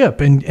 Jump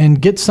ship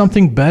and get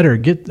something better,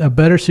 get a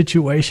better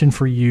situation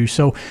for you.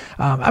 So,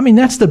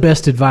 that's the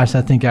best advice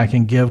I think I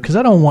can give, because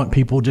I don't want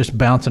people just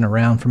bouncing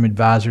around from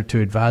advisor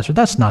to advisor.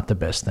 That's not the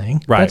best thing.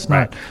 That's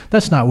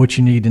not what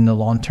you need in the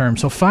long term.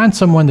 So find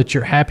someone that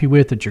you're happy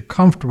with, that you're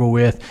comfortable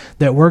with,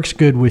 that works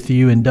good with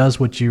you and does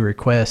what you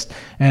request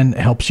and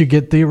helps you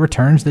get the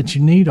returns that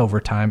you need over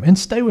time, and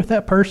stay with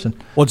that person.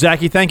 Well,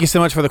 Jackie, thank you so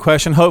much for the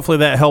question. Hopefully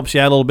that helps you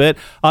out a little bit.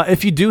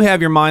 If you do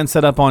have your mind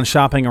set up on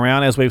shopping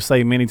around, as we've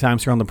said many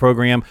times here on the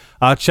program,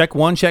 check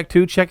 1, check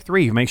 2, check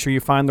 3. Make sure you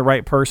find the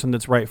right person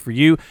that's right for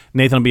you.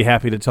 Nathan will be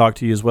happy to talk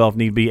to you as well if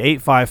need be.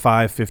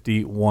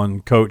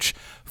 855-51-COACH.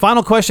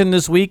 Final question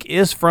this week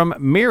is from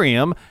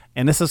Miriam,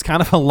 and this is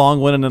kind of a long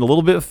one and a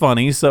little bit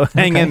funny, so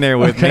hang in there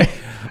with me.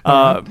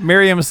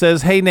 Miriam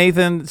says, hey,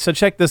 Nathan, so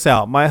check this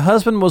out. My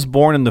husband was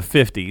born in the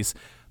 50s.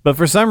 But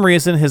for some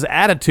reason, his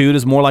attitude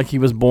is more like he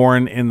was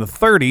born in the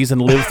 30s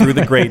and lived through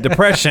the Great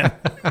Depression.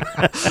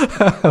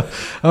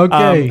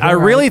 I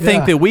really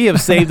think that we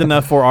have saved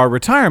enough for our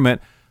retirement,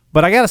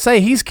 But I got to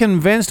say, he's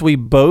convinced we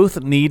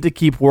both need to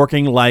keep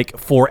working like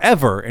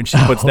forever. And she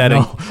puts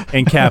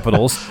in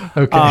capitals.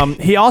 Okay.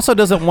 He also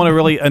doesn't want to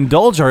really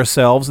indulge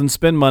ourselves and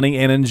spend money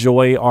and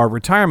enjoy our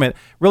retirement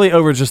really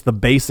over just the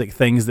basic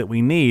things that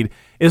we need.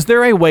 Is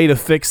there a way to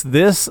fix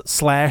this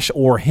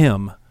or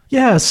him?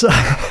 Yes. So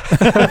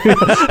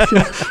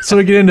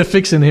we get into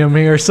fixing him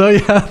here. So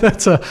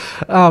that's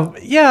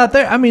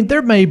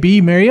there may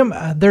be, Miriam,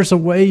 there's a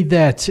way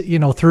that,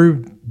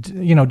 through,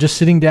 just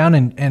sitting down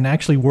and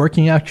actually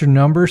working out your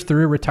numbers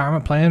through a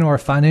retirement plan or a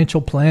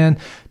financial plan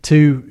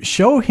to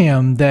show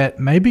him that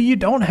maybe you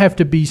don't have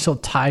to be so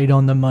tight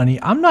on the money.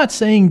 I'm not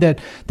saying that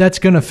that's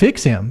going to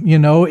fix him.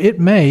 It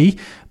may,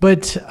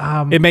 but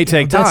it may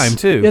take time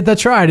too. Yeah,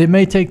 that's right. It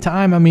may take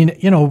time. I mean,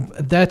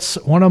 that's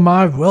one of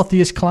my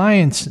wealthiest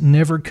clients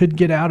never could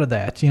get out of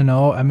that.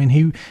 I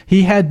mean,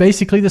 he had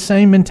basically the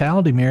same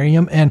mentality,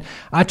 Miriam, and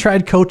I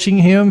tried coaching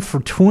him for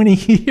 20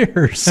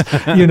 years,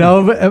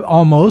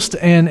 almost,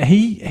 and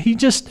he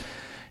just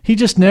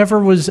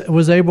never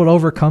was able to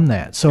overcome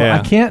that. So I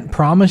can't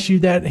promise you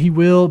that he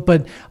will,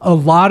 but a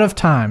lot of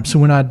times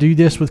when I do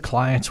this with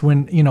clients,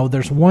 when,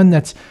 there's one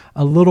that's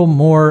a little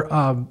more,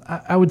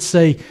 I would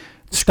say,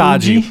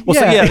 stodgy.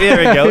 Well, there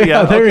we go.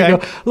 Yeah, there you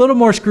go. A little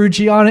more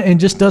Scroogey on it, and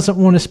just doesn't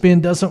want to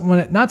spend, doesn't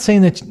want to, not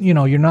saying that,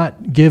 you're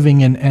not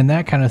giving and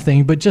that kind of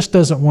thing, but just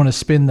doesn't want to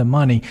spend the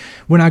money.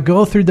 When I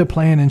go through the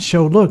plan and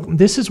show, look,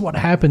 this is what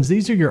happens.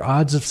 These are your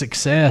odds of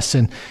success.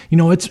 And,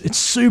 it's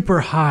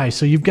super high.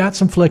 So you've got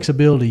some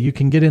flexibility. You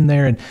can get in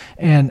there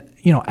and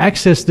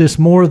access this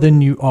more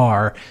than you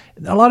are.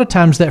 A lot of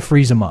times that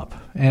frees them up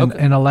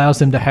and allows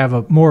them to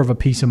have more of a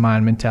peace of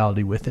mind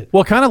mentality with it.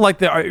 Well, kind of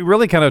like it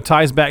really kind of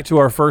ties back to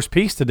our first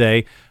piece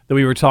today that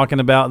we were talking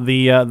about,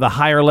 the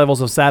higher levels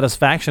of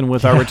satisfaction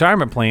with our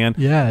retirement plan.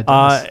 Yeah, it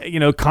does.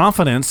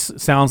 Confidence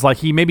sounds like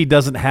he maybe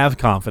doesn't have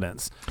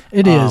confidence.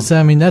 It is.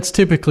 I mean, that's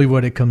typically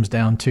what it comes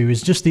down to,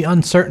 is just the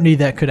uncertainty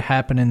that could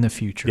happen in the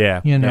future.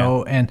 Yeah.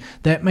 And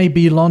that may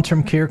be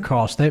long-term care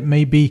costs. That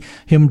may be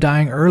him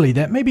dying early.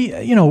 That may be,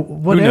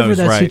 whatever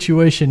that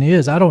situation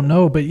is. I don't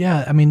know. But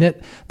yeah, I mean,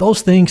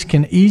 those things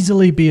can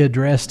easily be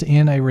addressed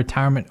in a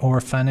retirement or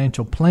a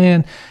financial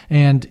plan.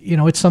 And,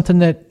 it's something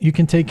that you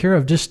can take care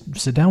of. Just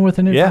sit down with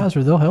an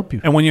advisor. They'll help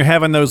you. And when you're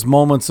having those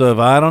moments of,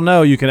 I don't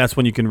know, that's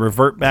when you can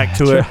revert back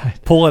to it,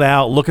 pull it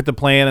out, look at the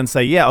plan and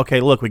say, yeah,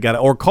 okay, look, we got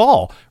it. Or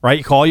call, right?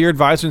 You call your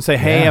advisor and say,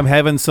 hey, I'm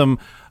having some,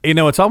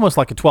 it's almost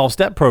like a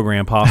 12-step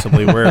program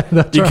possibly where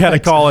you got to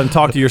call and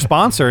talk to your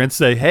sponsor and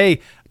say, hey,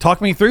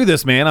 talk me through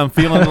this, man. I'm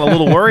feeling a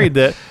little worried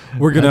that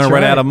we're going to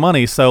run out of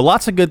money. So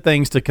lots of good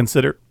things to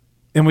consider.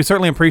 And we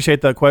certainly appreciate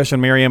that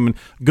question, Miriam, and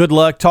good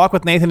luck. Talk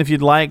with Nathan if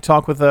you'd like.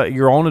 Talk with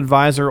your own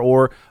advisor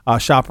or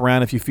shop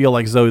around if you feel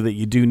like, Zoe, that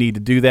you do need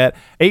to do that.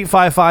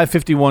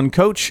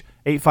 855-51-COACH,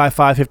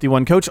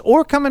 855-51-COACH,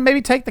 or come and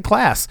maybe take the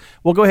class.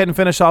 We'll go ahead and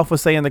finish off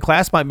with saying the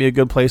class might be a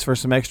good place for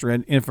some extra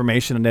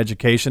information and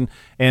education.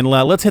 And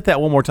let's hit that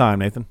one more time,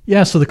 Nathan.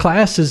 Yeah, so the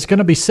class is going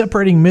to be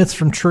Separating Myths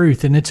from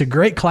Truth, and it's a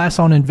great class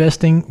on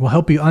investing. Will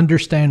help you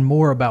understand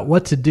more about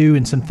what to do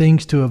and some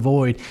things to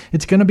avoid.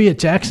 It's going to be at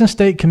Jackson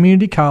State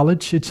Community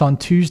College. It's on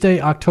Tuesday,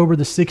 October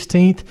the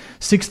 16th,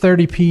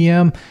 6:30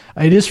 p.m.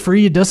 It is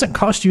free. It doesn't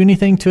cost you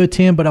anything to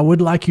attend, but I would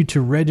like you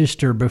to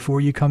register before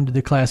you come to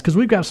the class because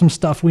we've got some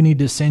stuff we need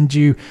to send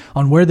you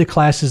on where the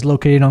class is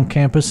located on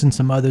campus and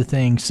some other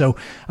things. So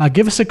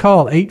give us a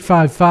call,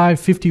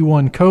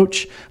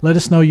 855-51-COACH. Let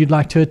us know you'd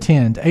like to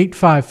attend,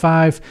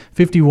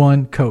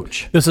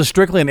 855-51-COACH. This is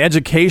strictly an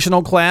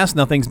educational class.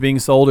 Nothing's being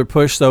sold or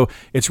pushed, so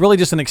it's really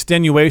just an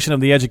extenuation of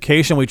the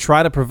education we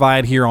try to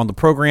provide here on the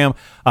program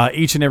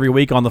each and every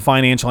week on The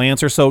Financial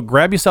Answer. So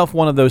grab yourself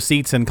one of those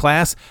seats in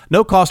class.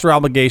 No cost or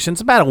obligation. It's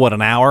about,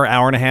 an hour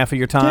and a half of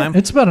your time? Yeah,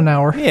 it's about an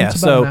hour. Yeah,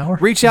 so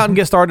reach out and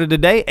get started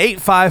today,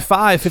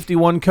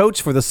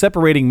 855-51-COACH for the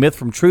Separating Myth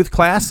from Truth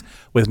class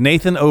with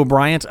Nathan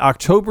O'Brien,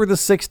 October the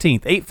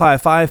 16th,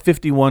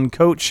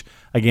 855-51-COACH.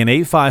 Again,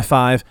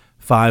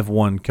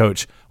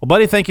 855-51-COACH. Well,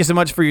 buddy, thank you so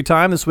much for your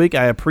time this week.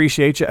 I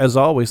appreciate you as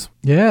always.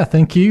 Yeah,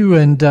 thank you.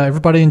 And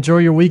everybody enjoy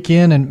your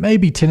weekend. And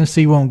maybe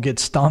Tennessee won't get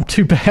stomped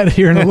too bad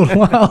here in a little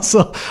while.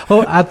 So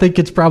I think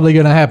it's probably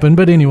going to happen.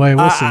 But anyway,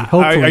 we'll see.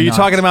 Hopefully Are you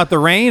talking about the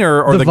rain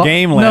or the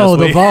game last week?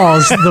 No, the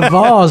Vols. The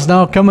Vols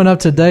now coming up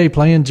today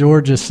playing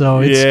Georgia.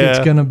 So it's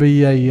going to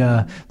be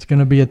a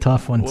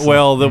tough one. So,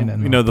 well,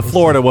 the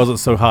Florida wasn't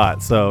so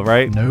hot. So,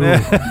 right? No,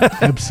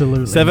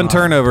 absolutely 7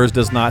 turnovers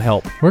does not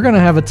help. We're going to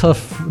have a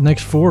tough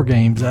next 4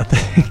 games, I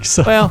think.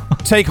 So. Well,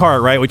 take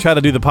heart, right? We try to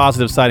do the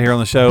positive side here on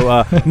the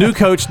show. New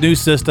coach, new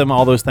system,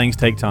 all those things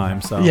take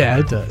time. So yeah,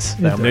 it does.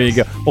 There you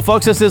go. Well,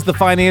 folks, this is The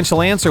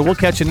Financial Answer. We'll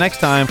catch you next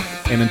time.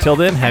 And until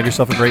then, have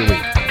yourself a great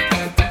week.